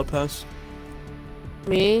get the battle pass?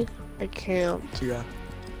 me? I can't. Yeah.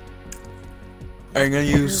 Are you gonna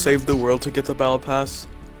use Save the World to get the battle pass?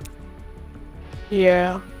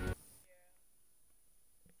 Yeah.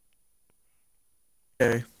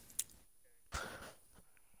 Okay.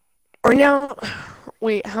 Right now,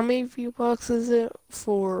 wait, how many V-Bucks is it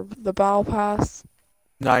for the Battle Pass?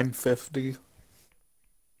 950.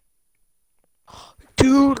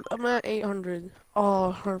 Dude, I'm at 800. Oh,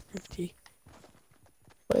 150.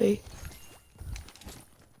 Wait.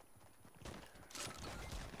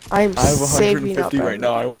 I'm I have saving up 150 right every.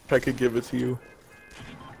 now. I wish I could give it to you.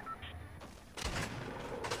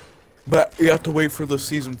 But you have to wait for the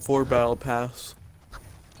Season 4 Battle Pass.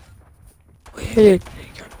 Wait.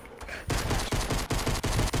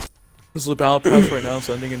 Because the Battle Pass right now is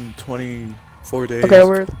ending in 24 Okay,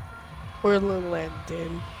 days. we're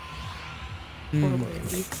landing. We're Hmm.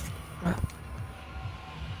 landing.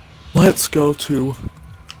 Let's go to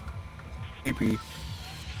maybe.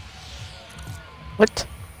 What?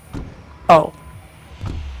 Oh.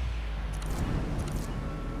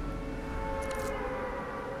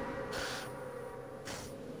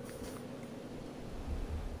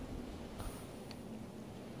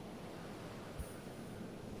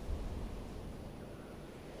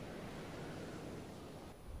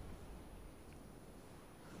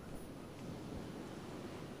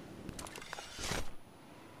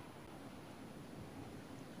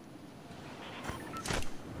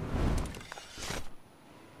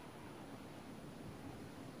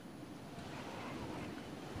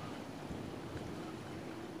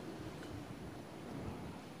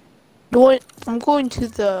 I'm going to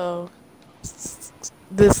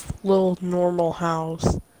this little normal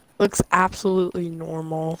house. Looks absolutely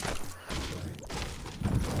normal.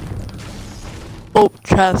 Oh,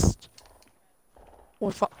 chest.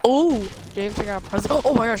 Oh, James, I got a present.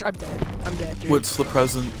 Oh my gosh, I'm dead. I'm dead, dude. What's the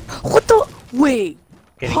present? What the? Wait.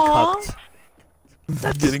 Getting Huh?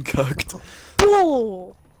 cucked. Getting cooked.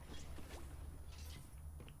 Bull.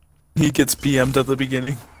 He gets BM'd at the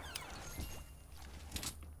beginning.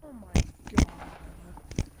 Oh my god.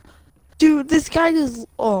 Dude, this guy is.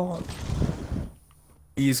 Oh.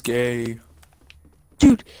 He's gay.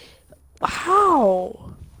 Dude, how?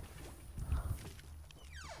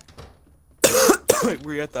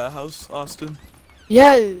 Were you at that house, Austin?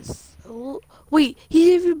 Yes. Wait, he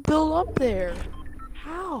didn't even build up there.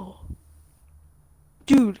 How?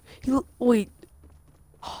 Dude, wait.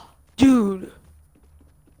 Dude.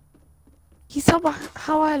 He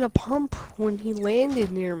somehow had a pump when he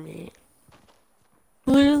landed near me.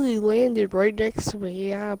 Literally landed right next to me. He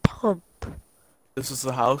had a pump. This is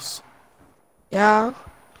the house. Yeah.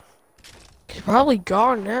 He's probably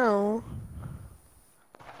gone now.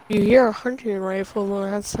 You hear a hunting rifle,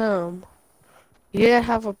 and that's him. He didn't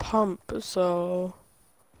have a pump, so...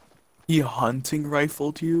 He hunting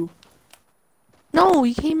rifled you? No,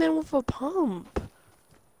 he came in with a pump.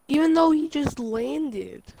 Even though he just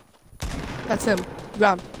landed. That's him. You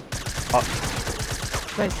got him.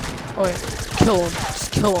 Nice. Oh yeah. Kill him.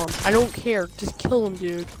 Just kill him. I don't care. Just kill him,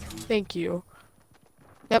 dude. Thank you.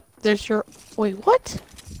 Yep, there's your... Wait, what?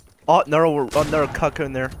 Oh, another cuck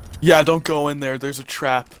in there. Yeah, don't go in there. There's a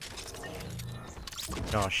trap.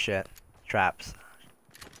 Oh shit. Traps.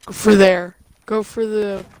 Go for there. Go for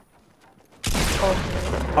the...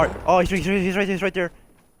 Oh, Alright. Oh, he's right there.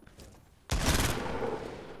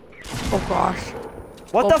 oh gosh.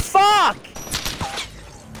 What Oh. the fuck?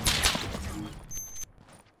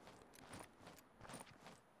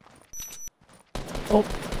 Oh.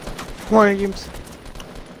 Come on, James.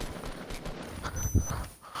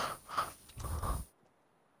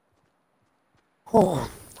 Oh.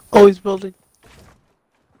 Oh, he's building.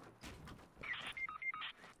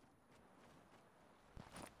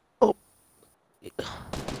 Oh.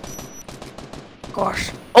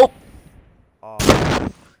 Gosh. Oh. Oh.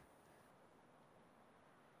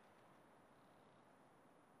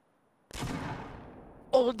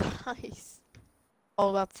 Oh, nice.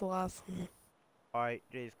 Oh, that's the last one. Alright,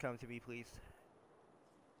 Jays, come to me, please.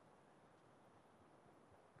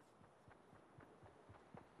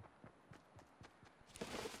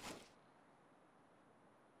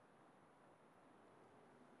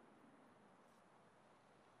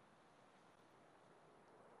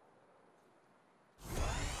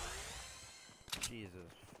 Jesus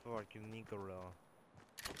fucking Negro.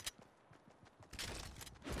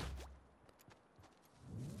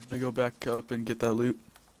 I go back up and get that loot.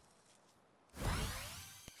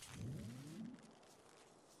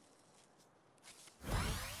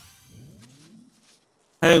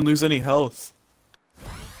 I didn't lose any health.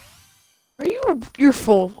 Are you? You're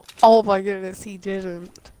full. Oh my goodness, he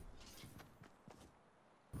didn't.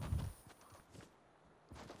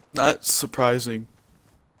 That's surprising.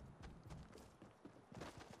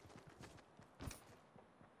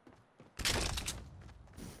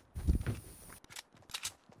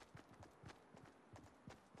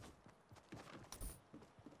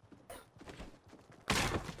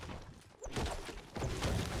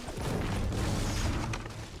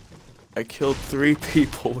 I killed 3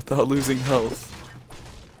 people without losing health.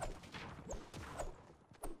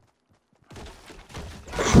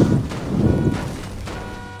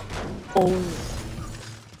 Oh.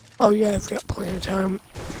 Oh yeah, I've got plenty of time.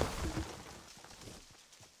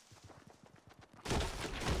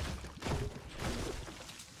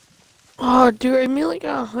 Oh, dude, I mean like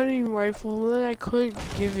a hunting rifle, and then I couldn't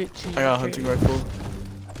give it to you. I got a hunting rifle.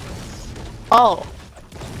 Oh.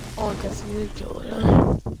 Oh, I guess you did kill it,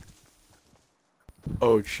 huh?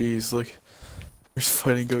 Oh jeez, look. There's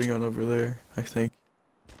fighting going on over there, I think.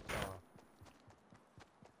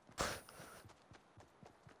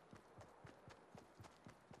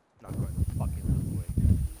 Not going to fucking loot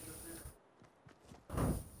lake.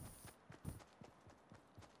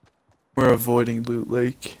 We're avoiding Loot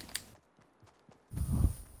Lake.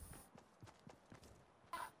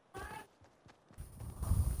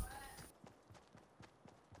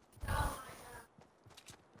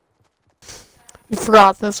 You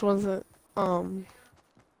forgot this wasn't,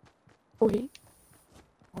 wait.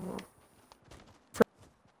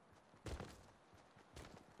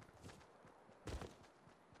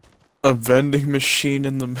 A vending machine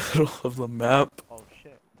in the middle of the map. Oh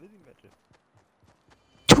shit, really mentioned.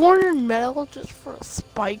 200 metal just for a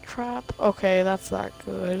spike trap? Okay, that's not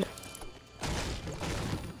good.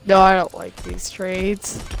 No, I don't like these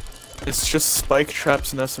trades. It's just spike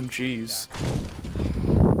traps and SMGs.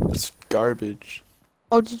 It's garbage.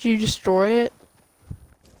 Oh, did you destroy it?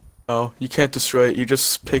 Oh, you can't destroy it, you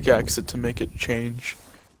just pickaxe it to make it change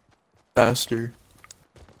faster.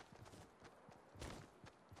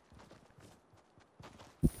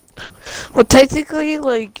 Well, technically,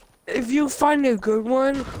 like, if you find a good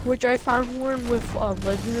one, which I found one with a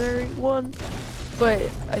legendary one, but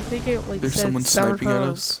I think it like There's said someone sniping at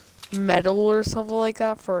 700 us. metal or something like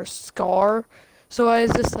that for a scar. So I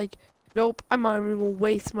was just like, nope, I'm not even gonna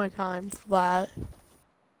waste my time for that.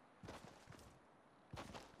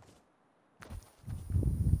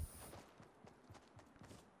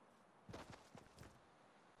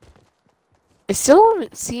 I still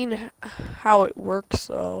haven't seen how it works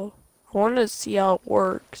though. I want to see how it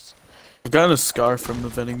works. I've gotten a scar from the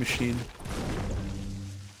vending machine.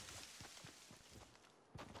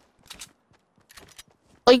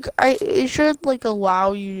 Like, it should like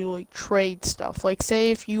allow you to like trade stuff. Like,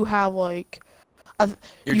 say if you have like,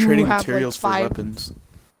 You're you trading have, materials for like, weapons.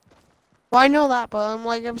 Well, I know that, but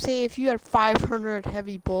I'm saying if you had 500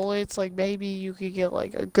 heavy bullets, like maybe you could get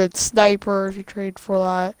like a good sniper if you trade for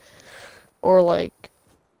that, or like,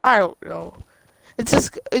 I don't know. It's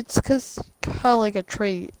cause kind of like a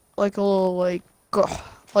trade, like a little like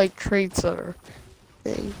trade center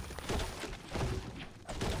thing.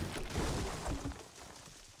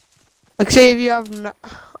 Like say if you have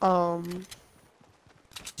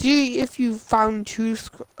see if you found 2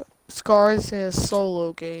 scars in a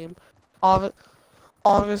solo game,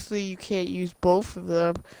 obviously you can't use both of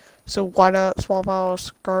them, so why not swap out a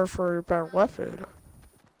scar for a better weapon?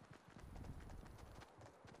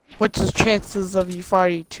 What's the chances of you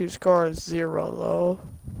finding 2 scars? 0 though.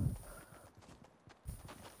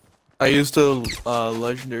 I used a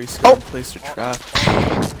legendary skill and placed a trap.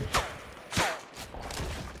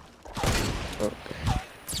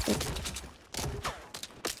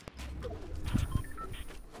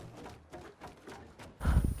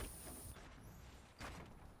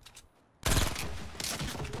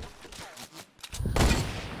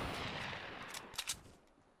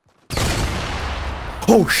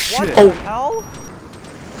 Oh shit! What the hell?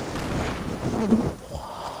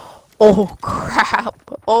 Oh crap!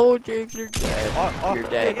 Oh James, you're dead. You're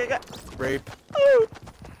dead. Yeah. Rape.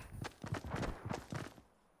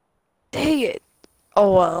 Dang it!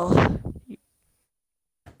 Oh well.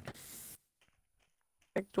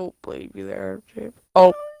 I don't blame you there, James.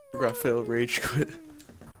 Oh. Raphael rage quit.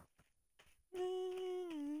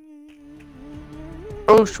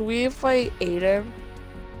 Oh, should we fight Aiden?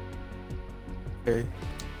 Okay.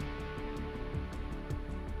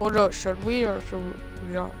 Oh no, should we or should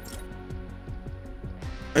we not?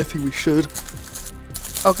 I think we should.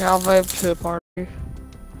 Okay, I'll invite him to the party.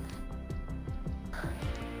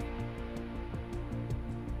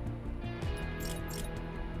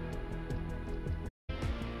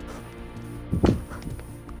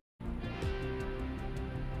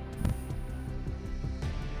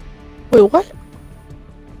 Wait, what?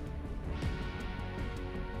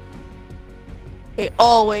 Hey,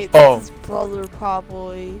 oh wait, that's his brother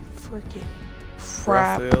probably. Freaking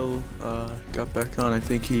crap. Raphael got back on. I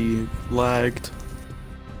think he lagged.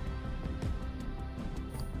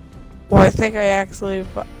 Well, I think I actually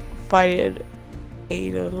fighted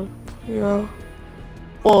Aiden. You know?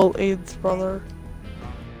 Well, Aiden's brother.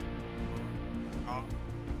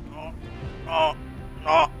 Oh,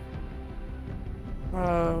 no.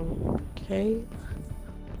 Okay.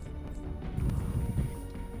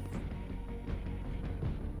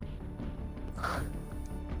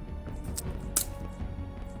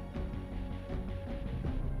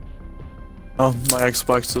 Oh, my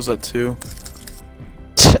Xbox does that too.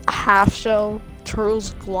 Half shell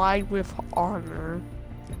turtles glide with honor.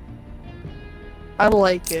 I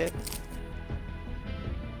like it.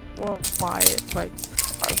 Won't buy it, but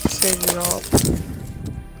I'm saving it up.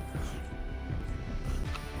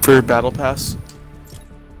 For Battle Pass.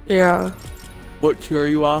 Yeah. What tier are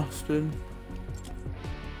you, Austin?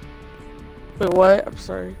 Wait, what? I'm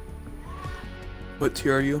sorry. What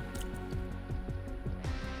tier are you?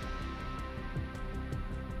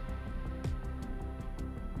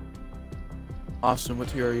 Austin, what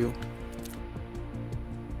tier are you?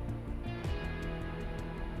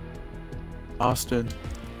 Austin.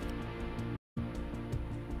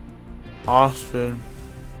 Austin.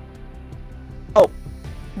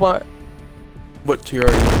 What? What tier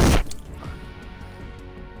are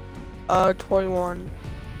you? 21.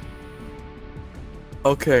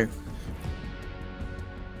 Okay.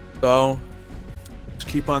 So, just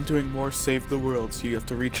keep on doing more Save the World. So you have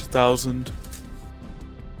to reach 1,000.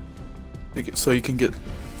 So you can get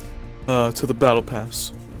to the Battle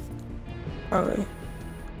Pass. Okay.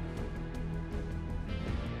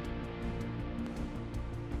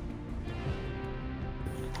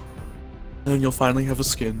 And then you'll finally have a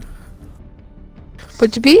skin.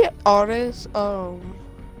 But to be honest,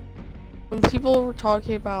 when people were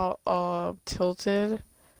talking about Tilted,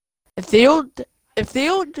 if they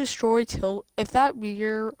don't destroy if that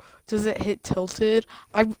meteor doesn't hit Tilted,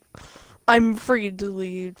 I'm freaking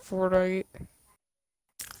deleted Fortnite.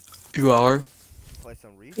 You are, Play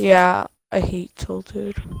some Reef. Yeah, I hate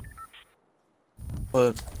Tilted.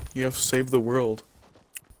 but you have to save the world.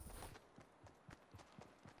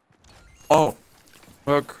 Oh,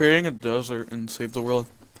 creating a desert and save the world.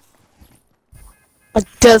 A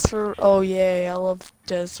desert. Oh yeah, I love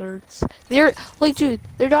deserts. They're like, dude,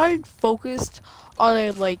 they're not even focused on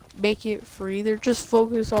it, like making it free. They're just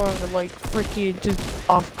focused on like freaking just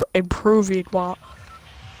off improving while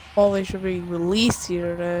they should be releasing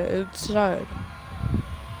it instead.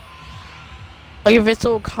 Like if it's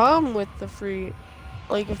all come with the free,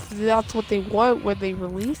 like if that's what they want when they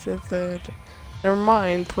release it, then never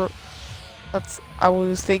mind. I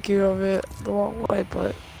was thinking of it the wrong way,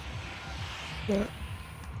 but yeah.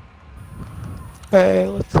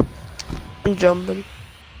 Okay, I'm jumping.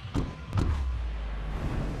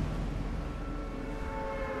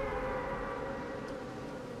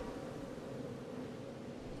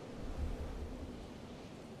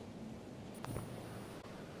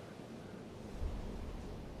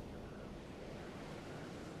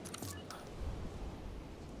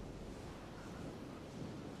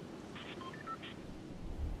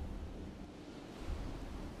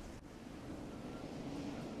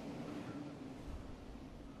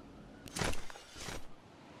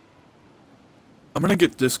 I'm gonna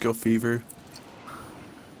get Disco Fever.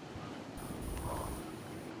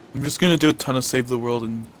 I'm just gonna do a ton of Save the World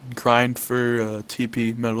and grind for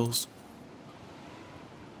TP medals.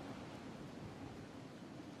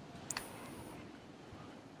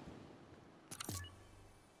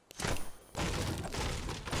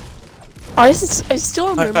 I still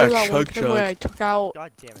remember that one Chug time when Chug. I took out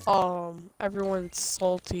God damn it. everyone's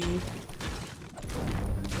salty.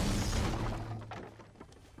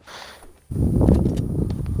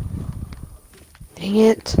 Dang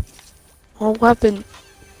it. What weapon?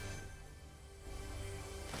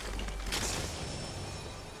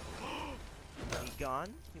 Give me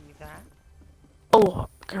gun. Give me that. Oh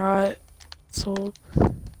god. So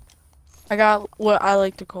I got what I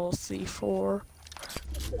like to call C4.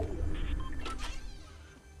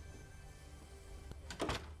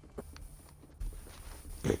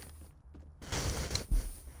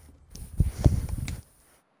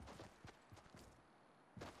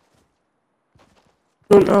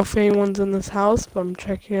 Don't know if anyone's in this house, but I'm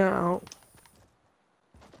checking it out.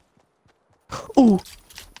 Ooh,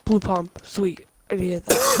 blue pump, sweet. I needed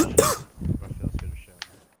that. That feels good as shit.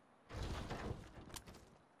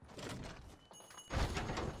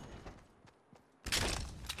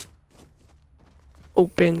 Oh,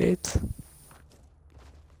 band-aids.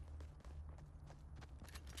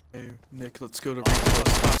 Hey, Nick, let's go to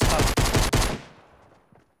Recon.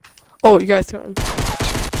 Oh, you guys can.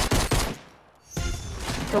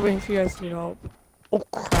 Tell me if you guys need help. Oh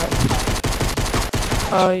crap.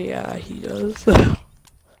 Oh yeah, he does.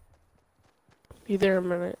 Be there a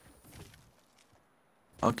minute.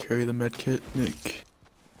 I'll carry the med kit, Nick.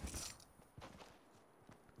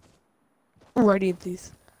 writing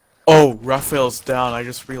these. Oh, Raphael's down. I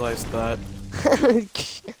just realized that.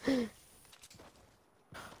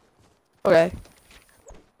 Okay.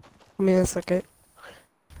 Give me a second.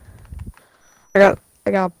 I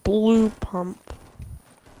got blue pump.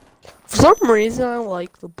 For some reason, I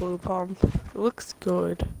like the blue pump. It looks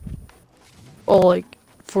good. Oh, like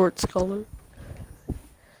for its color.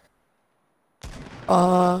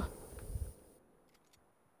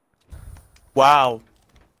 Wow.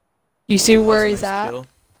 You see That was where a he's nice at? kill.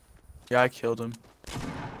 Yeah, I killed him.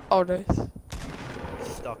 Oh, nice.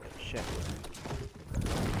 Stuck. Shit.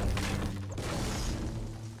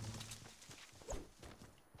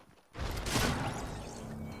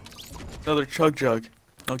 Another chug jug.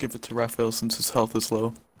 I'll give it to Raphael since his health is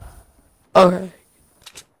low. Okay.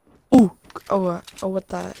 Ooh. Oh, what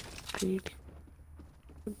that? I need.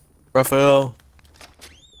 Raphael.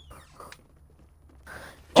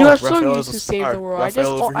 Dude, Oh, I'm so Raphael used is a to save star. the world.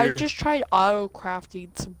 Raphael over I here. just tried auto crafting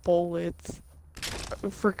some bullets.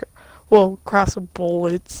 Well, craft some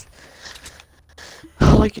bullets.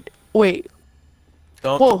 Like, wait.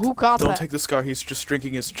 Whoa, who got Don't that? take the scar. He's just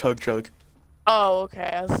drinking his chug jug. Oh,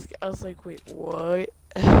 okay. I was like, wait, what?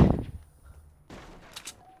 I'm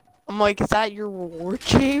like, is that your reward,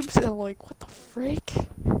 James? And I'm like, what the frick?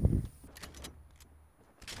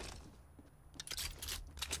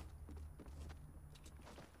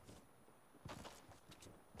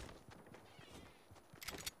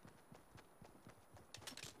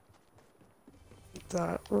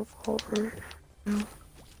 That revolver. No.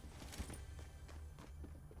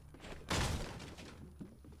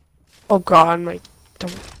 Oh god, my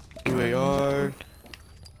don't. UAR.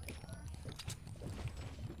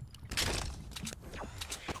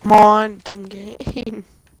 Come on, game.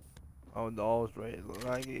 Oh no, it's right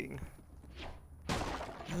lagging.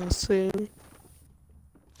 Let's see.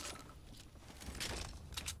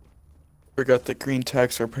 Forgot that green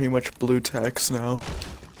tacks are pretty much blue tacks now.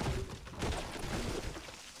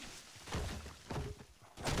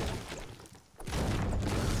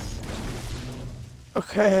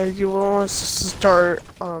 Okay, you want us to start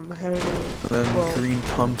having. And then well, green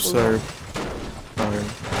pumps are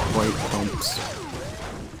white pumps.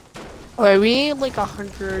 Okay, we need like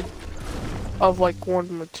 100 of like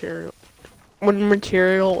one material. One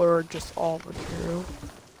material or just all material.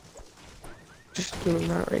 Just doing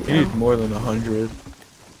that right You now. need more than 100.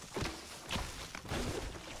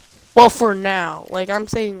 Well, for now. Like, I'm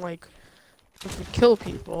saying, like, if we kill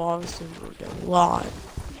people, obviously we'll get a lot.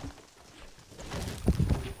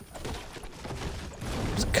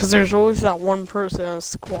 Because there's always that one person in a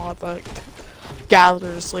squad that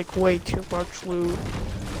gathers, like, way too much loot.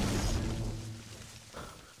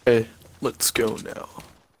 Okay, let's go now.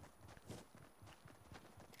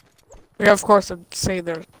 Yeah, of course, I'd say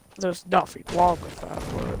there's nothing wrong with that,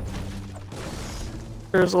 but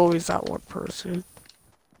there's always that one person.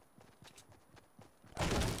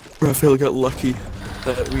 Raphael got lucky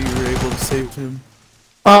that we were able to save him.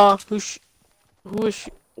 Who is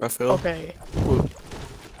she? Raphael, Okay.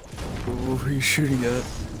 what were you shooting at?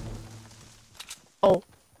 Oh,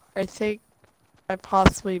 I think I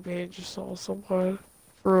possibly may just saw someone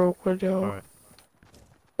through a window. Alright.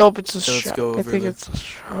 Nope, it's a Yeah, let's shadow. go I over think there. it's a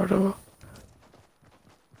shadow.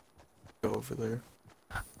 Go over there.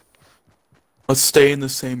 Let's stay in the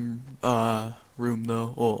same room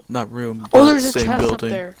though. Well, not room, Oh, but there's a same chest building.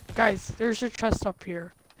 up there. Guys, there's a chest up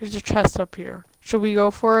here. There's a chest up here. Should we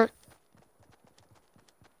go for it?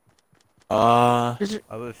 There's a...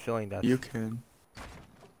 I have a feeling that. You can.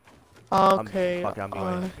 Okay, Fuck, I'm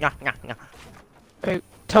going. Nyah, nyah, nyah. wait,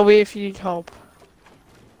 tell me if you need help.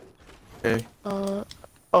 Okay. Oh,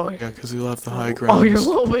 Yeah, because you'll have the high ground. oh, you're a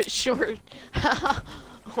little bit short.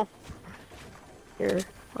 Oh. Here,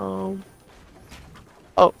 oh,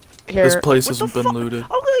 here. This place What the hasn't been fuck? looted. I'm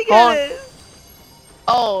gonna Hold get it!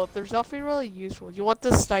 Oh, there's nothing really useful. You want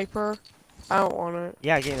this sniper? I don't want it.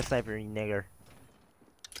 Yeah, I gave a sniper, you nigger.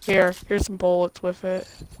 Here's some bullets with it.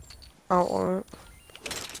 I don't want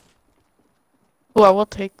it. Oh, I will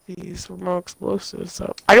take these with no explosives.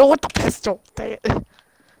 So I don't want the pistol. Dang it.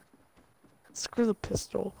 Screw the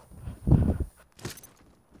pistol.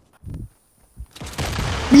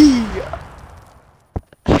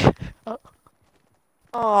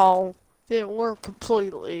 Oh, didn't work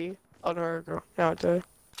completely. Oh, there we go. Now it did.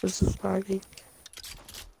 This is lagging.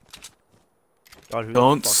 God, who the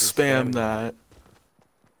Don't fuck is spam spamming? that.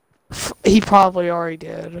 He probably already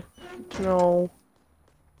did. No.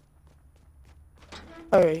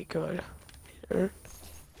 Okay, good. Here.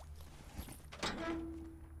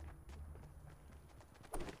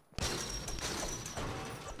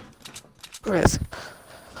 Yes.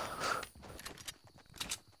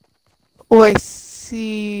 Oh, I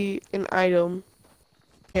see an item.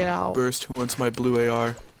 Get out. Burst, who wants my blue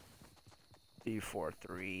AR?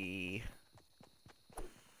 D43.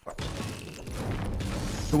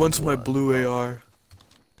 Who wants my blue AR?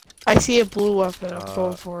 I see a blue weapon. I'm Uh,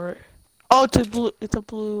 going for it. Oh, it's a blue. It's a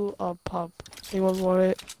blue pump. Anyone want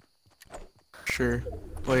it? Sure.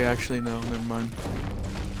 Wait, actually, no, never mind.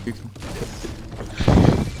 You can...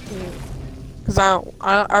 Cause I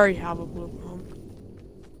already have a blue pump.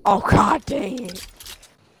 Oh god dang it!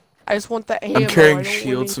 I just want the ammo. carrying I don't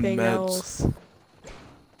shields want and anything meds. else.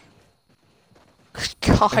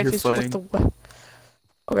 God, I You're just want the.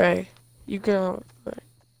 Okay, you can. Okay.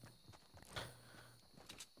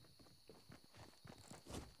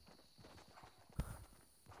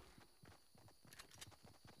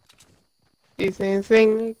 Do you see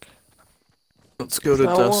anything, Nick? Let's go to No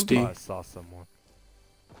one- Dusty. I saw someone.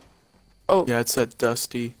 Oh, Yeah, it's at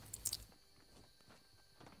Dusty.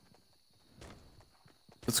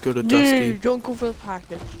 Let's go to no, Dusty. don't go for the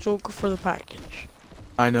package. Don't go for the package.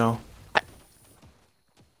 I know.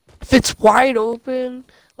 If it's wide open,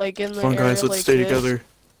 like in the Come on, area guys, let's like stay this, together.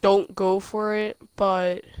 don't go for it.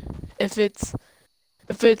 But if it's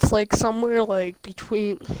like somewhere like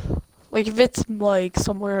between, like if it's like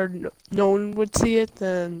somewhere no one would see it,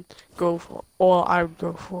 then go for. Well, I would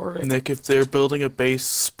go for it. Nick, if they're building a base,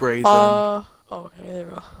 spray them. Okay, there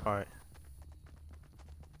we go. Alright.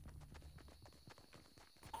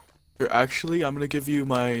 Here, actually, I'm gonna give you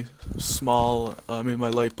my my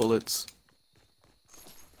light bullets.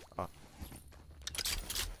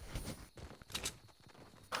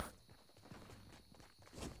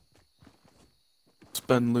 It's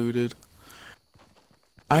been looted.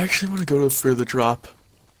 I actually want to go for the drop.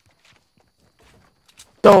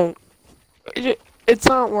 Don't. It's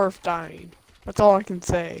not worth dying. That's all I can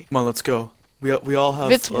say. Come on, let's go. We all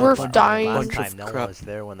have. If it's worth bunch- dying- Last bunch time of no one crap. was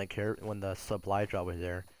there when the supply drop was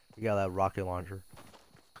there. We got that rocket launcher.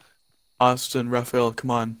 Austin, Raphael,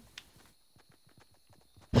 come on.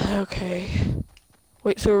 Okay.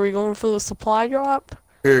 Wait, so are we going for the supply drop?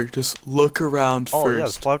 Here, just look around Oh yeah, the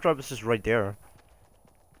first. supply drop is just right there.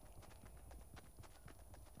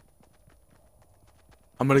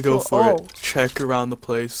 I'm gonna go Oh, for oh. it. Check around the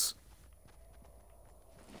place.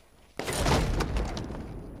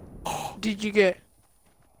 Did you get?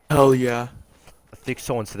 Hell yeah. I think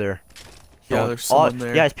someone's there. Yeah, there's someone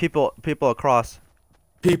there. Yeah, it's people across.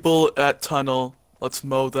 People at tunnel. Let's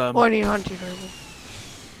mow them. Oh, I need hunting rifle.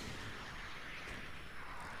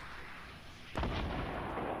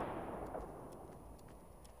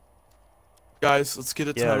 Guys, let's get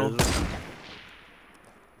a Yeah, tunnel.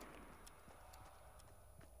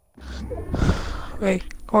 Okay,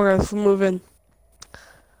 come on guys, let's move in.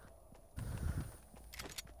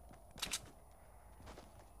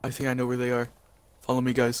 I think I know where they are. Follow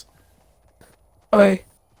me, guys. Okay.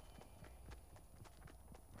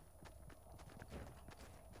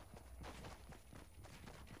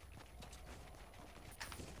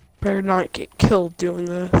 Better not get killed doing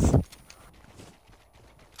this.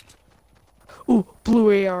 Ooh,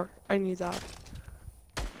 blue AR. I need that.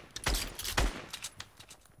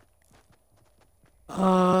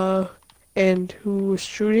 And who was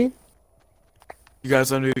shooting? You guys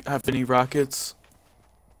have any rockets?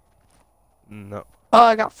 No. Oh,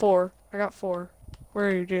 I got 4. I got 4. Where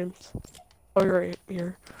are you, James? Oh, you're right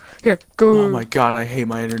here. Here, go. Oh my god, I hate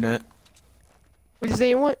my internet. Does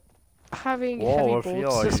anyone having Whoa, I heavy feel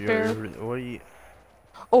bolts to like spare? what are you?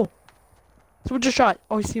 Someone just shot.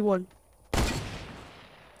 Oh, I see one.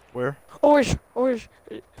 Where? Just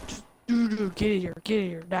get in here. Get in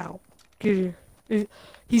here now. Get in here.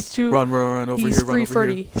 He's too. Run over He's here, run over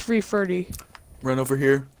 330. here. 330. Run over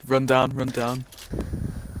here. Run down, run down.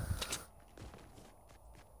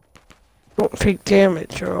 Don't take damage,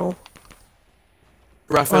 Joe.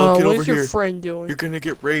 Raphael, get What over is your here. friend doing? You're gonna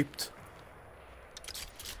get raped.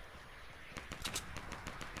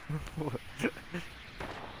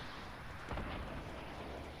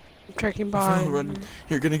 I'm checking Raphael, behind. run.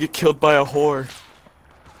 You're gonna get killed by a whore.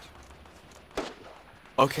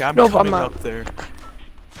 Okay, I'm Nope, I'm coming not. up there.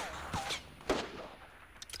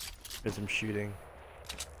 There's some shooting.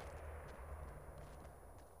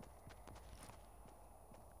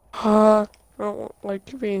 I don't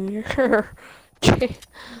like being here.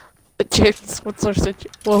 James, what's our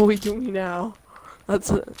situation? What are we doing now?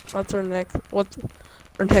 That's our next. What's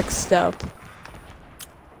our next step?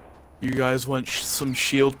 You guys want some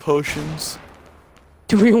shield potions?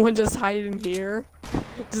 Do we want to just hide in here?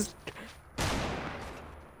 Just.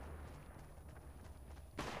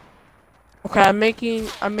 Okay, I'm making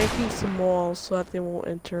some walls so that they won't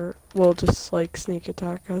enter. We'll just like sneak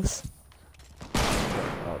attack us.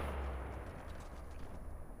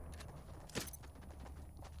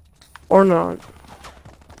 Or not.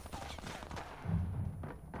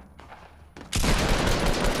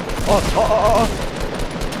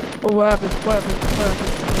 Oh, what happened? What happened? What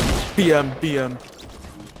happened? BM.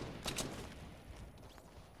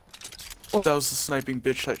 Oh. That was the sniping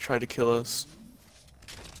bitch that tried to kill us.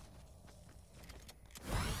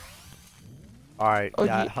 Alright, Oh,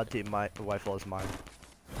 yeah, ye- hunting my rifle is mine.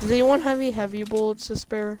 Does anyone have any heavy bullets to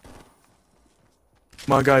spare?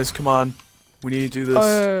 Come on, guys, come on. We need to do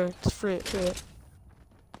this. Just free it.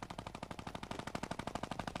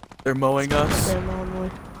 They're mowing us. Okay, I'm on the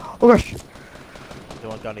way. Oh gosh! No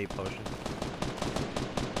one got any potions.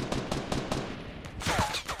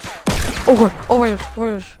 Oh god! Oh my gosh! Oh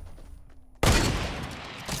my gosh!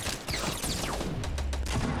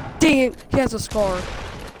 Dang it! He has a scar.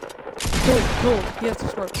 Kill him! He has a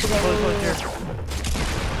scar. Here.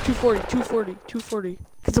 240.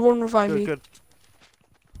 Can someone revive me? Good.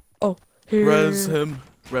 Oh, here. Res him.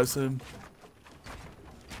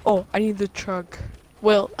 Oh, I need the truck.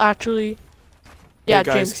 Well, actually, yeah, Hey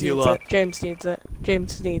guys, James heal needs up. it. James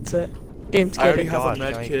needs it. James, I get already it. have a Gosh,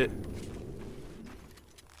 med I- kit.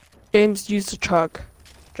 James, use the truck.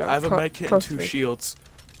 I have a med kit and 2 shields. shields.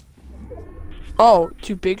 Oh,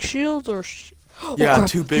 2 big shields or? Oh, Yeah, crap.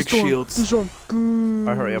 2 big The storm, shields. The storm.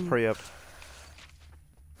 Alright, hurry up.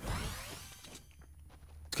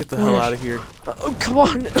 Let's get the hell out of here. Oh, come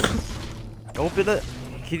on. Open it.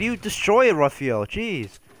 Can you destroy it, Raphael?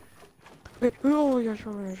 Jeez. Wait, oh my gosh,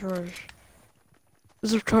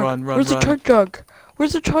 There's a truck. Run, Where's the run. truck jug?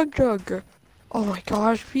 Where's the truck jug? Oh my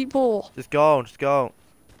gosh, people. Just go.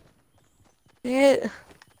 It.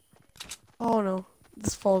 Oh no.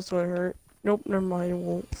 This fall's gonna hurt. Nope, never mind, it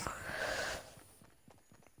won't.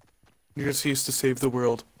 You're just used to save the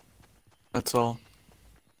world. That's all.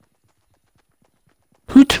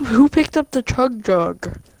 Who picked up the truck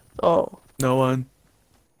jug? Oh. No one.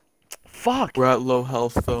 Fuck. We're at low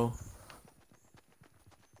health though.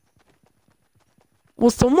 Well,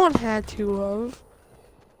 someone had to have.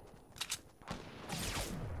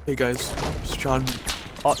 Hey guys, it's John.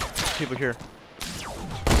 Oh, people here.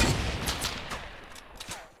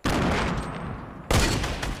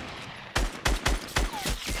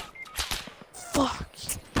 Fuck.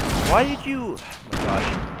 Why did you? Oh my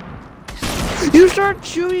gosh. You start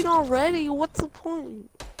shooting already. What's the point?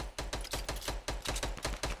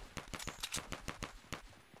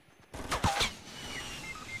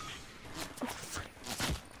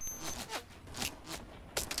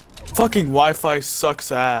 Fucking Wi-Fi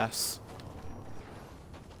sucks ass.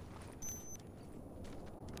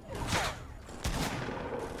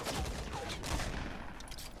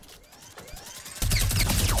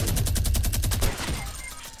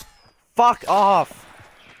 Fuck off.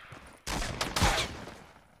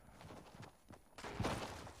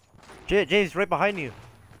 James, right behind you.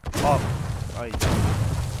 Oh, you don't.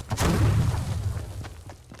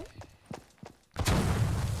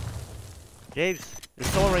 James, there's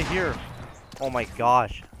someone right here. Oh my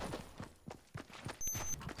gosh.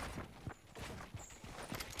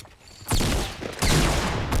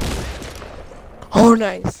 Oh,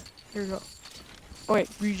 nice. Here we go. Oh, wait,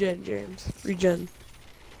 regen, James. Regen.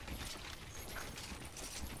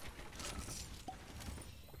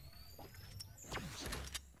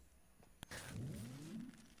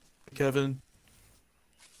 Kevin.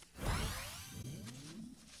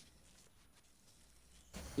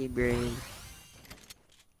 Hey, brain.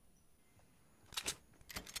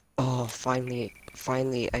 Oh, finally,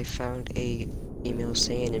 I found a female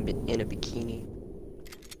Saiyan in a bikini.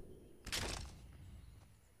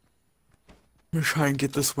 I'm gonna try and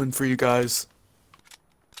get this win for you guys.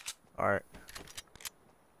 Alright.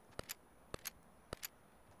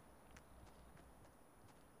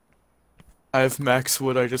 I have max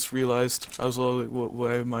wood, I just realized. I was like,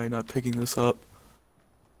 why am I not picking this up?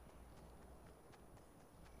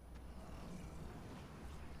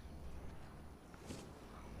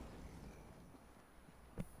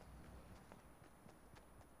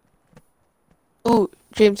 Oh,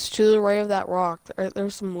 James, to the right of that rock,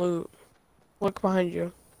 there's some loot. Look behind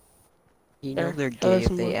you. You know There. they're Oh, gay there's if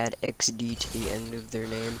some they wood. add XD to the end of their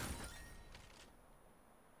name.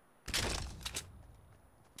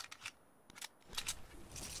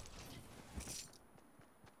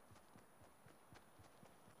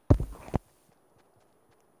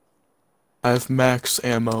 I have max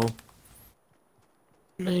ammo.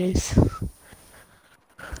 Nice.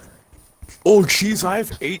 Oh jeez, I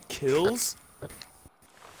have 8 kills?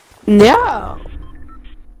 Yeah.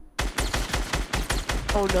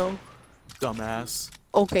 Oh no. Dumbass.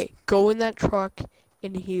 Okay, go in that truck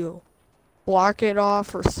and heal. Block it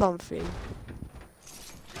off or something.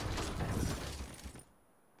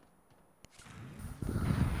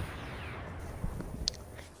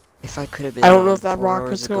 If I could have been I don't know on if that 4 hours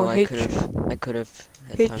rocket's ago, gonna I hit could you. have. I could have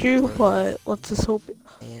had Hit time you, to but let's just hope it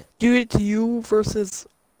yeah. do it to you versus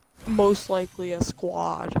most likely a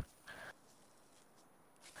squad.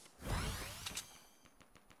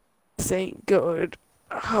 This ain't good.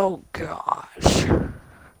 Oh gosh.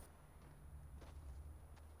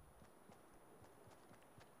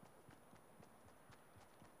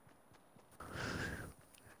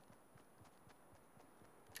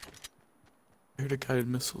 I heard a guided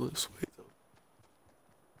missile this way though.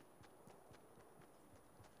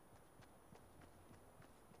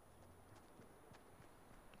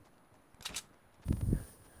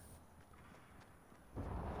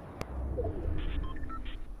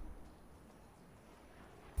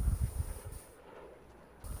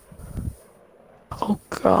 Oh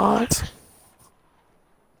god.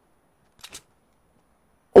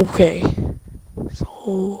 Okay.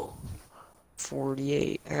 So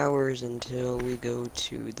 48 hours until we go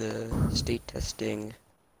to the state testing.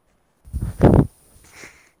 You're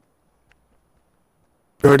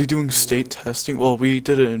already doing state testing? Well, we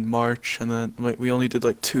did it in March, and then like we only did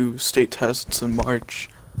like 2 state tests in March.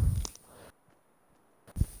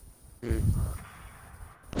 Hmm.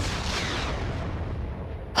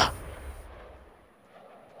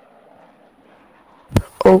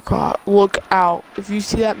 oh god, look out. If you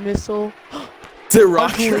see that missile, Is it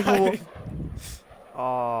rock unbelievable. riding?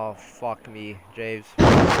 Oh, fuck me, James.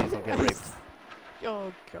 Please don't get raped.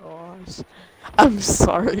 Oh gosh. I'm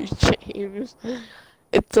sorry, James.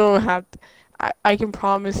 It don't have to, I can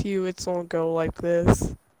promise you it don't go like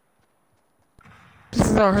this.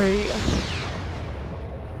 Sorry.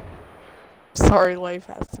 Sorry life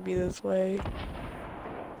has to be this way.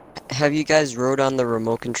 Have you guys rode on the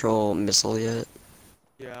remote control missile yet?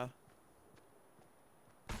 Yeah.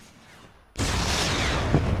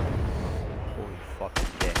 Holy fucking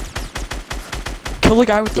dick. Kill the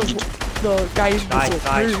guy with Did the guy who's Nice,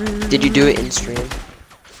 missile. nice. Did you do it in stream?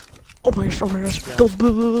 Oh my gosh, oh my gosh. Build,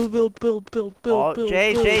 build, build, build, build, Oh, build,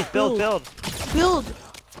 Jace, build. Build!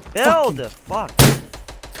 Build! Fuck.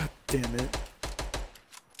 God damn it.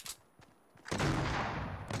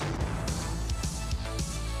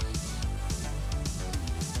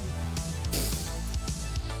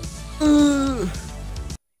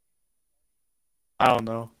 I don't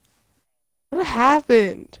know. What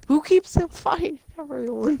happened? Who keeps on fighting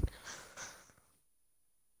everyone?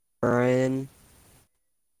 Brian,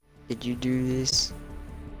 did you do this?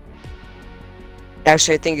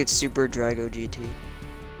 Actually, I think it's Super Drago GT.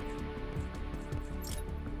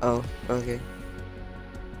 Oh, okay.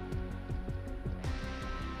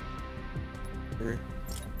 Sure.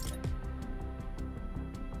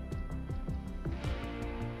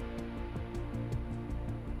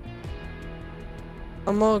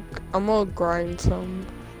 I'm gonna grind some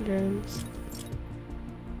games.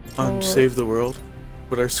 Oh. Save the world,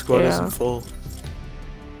 but our squad Yeah. isn't full.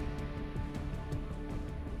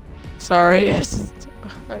 Sorry, I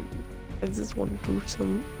just want to do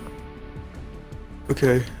some.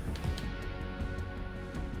 Okay.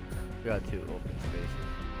 We got 2 open spaces.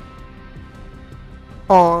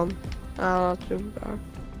 I'll have to be back.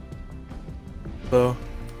 So,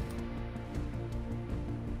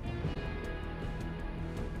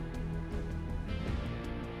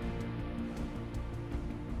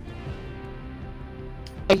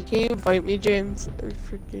 Can you invite me, James? I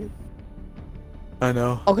forget. I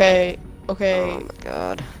know. Okay, Oh okay. my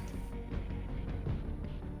god.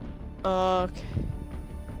 Okay.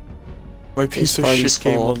 My piece of fun's shit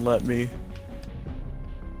game full. won't let me.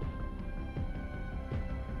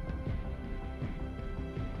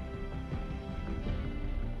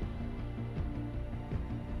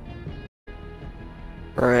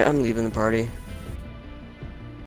 Alright, I'm leaving the party.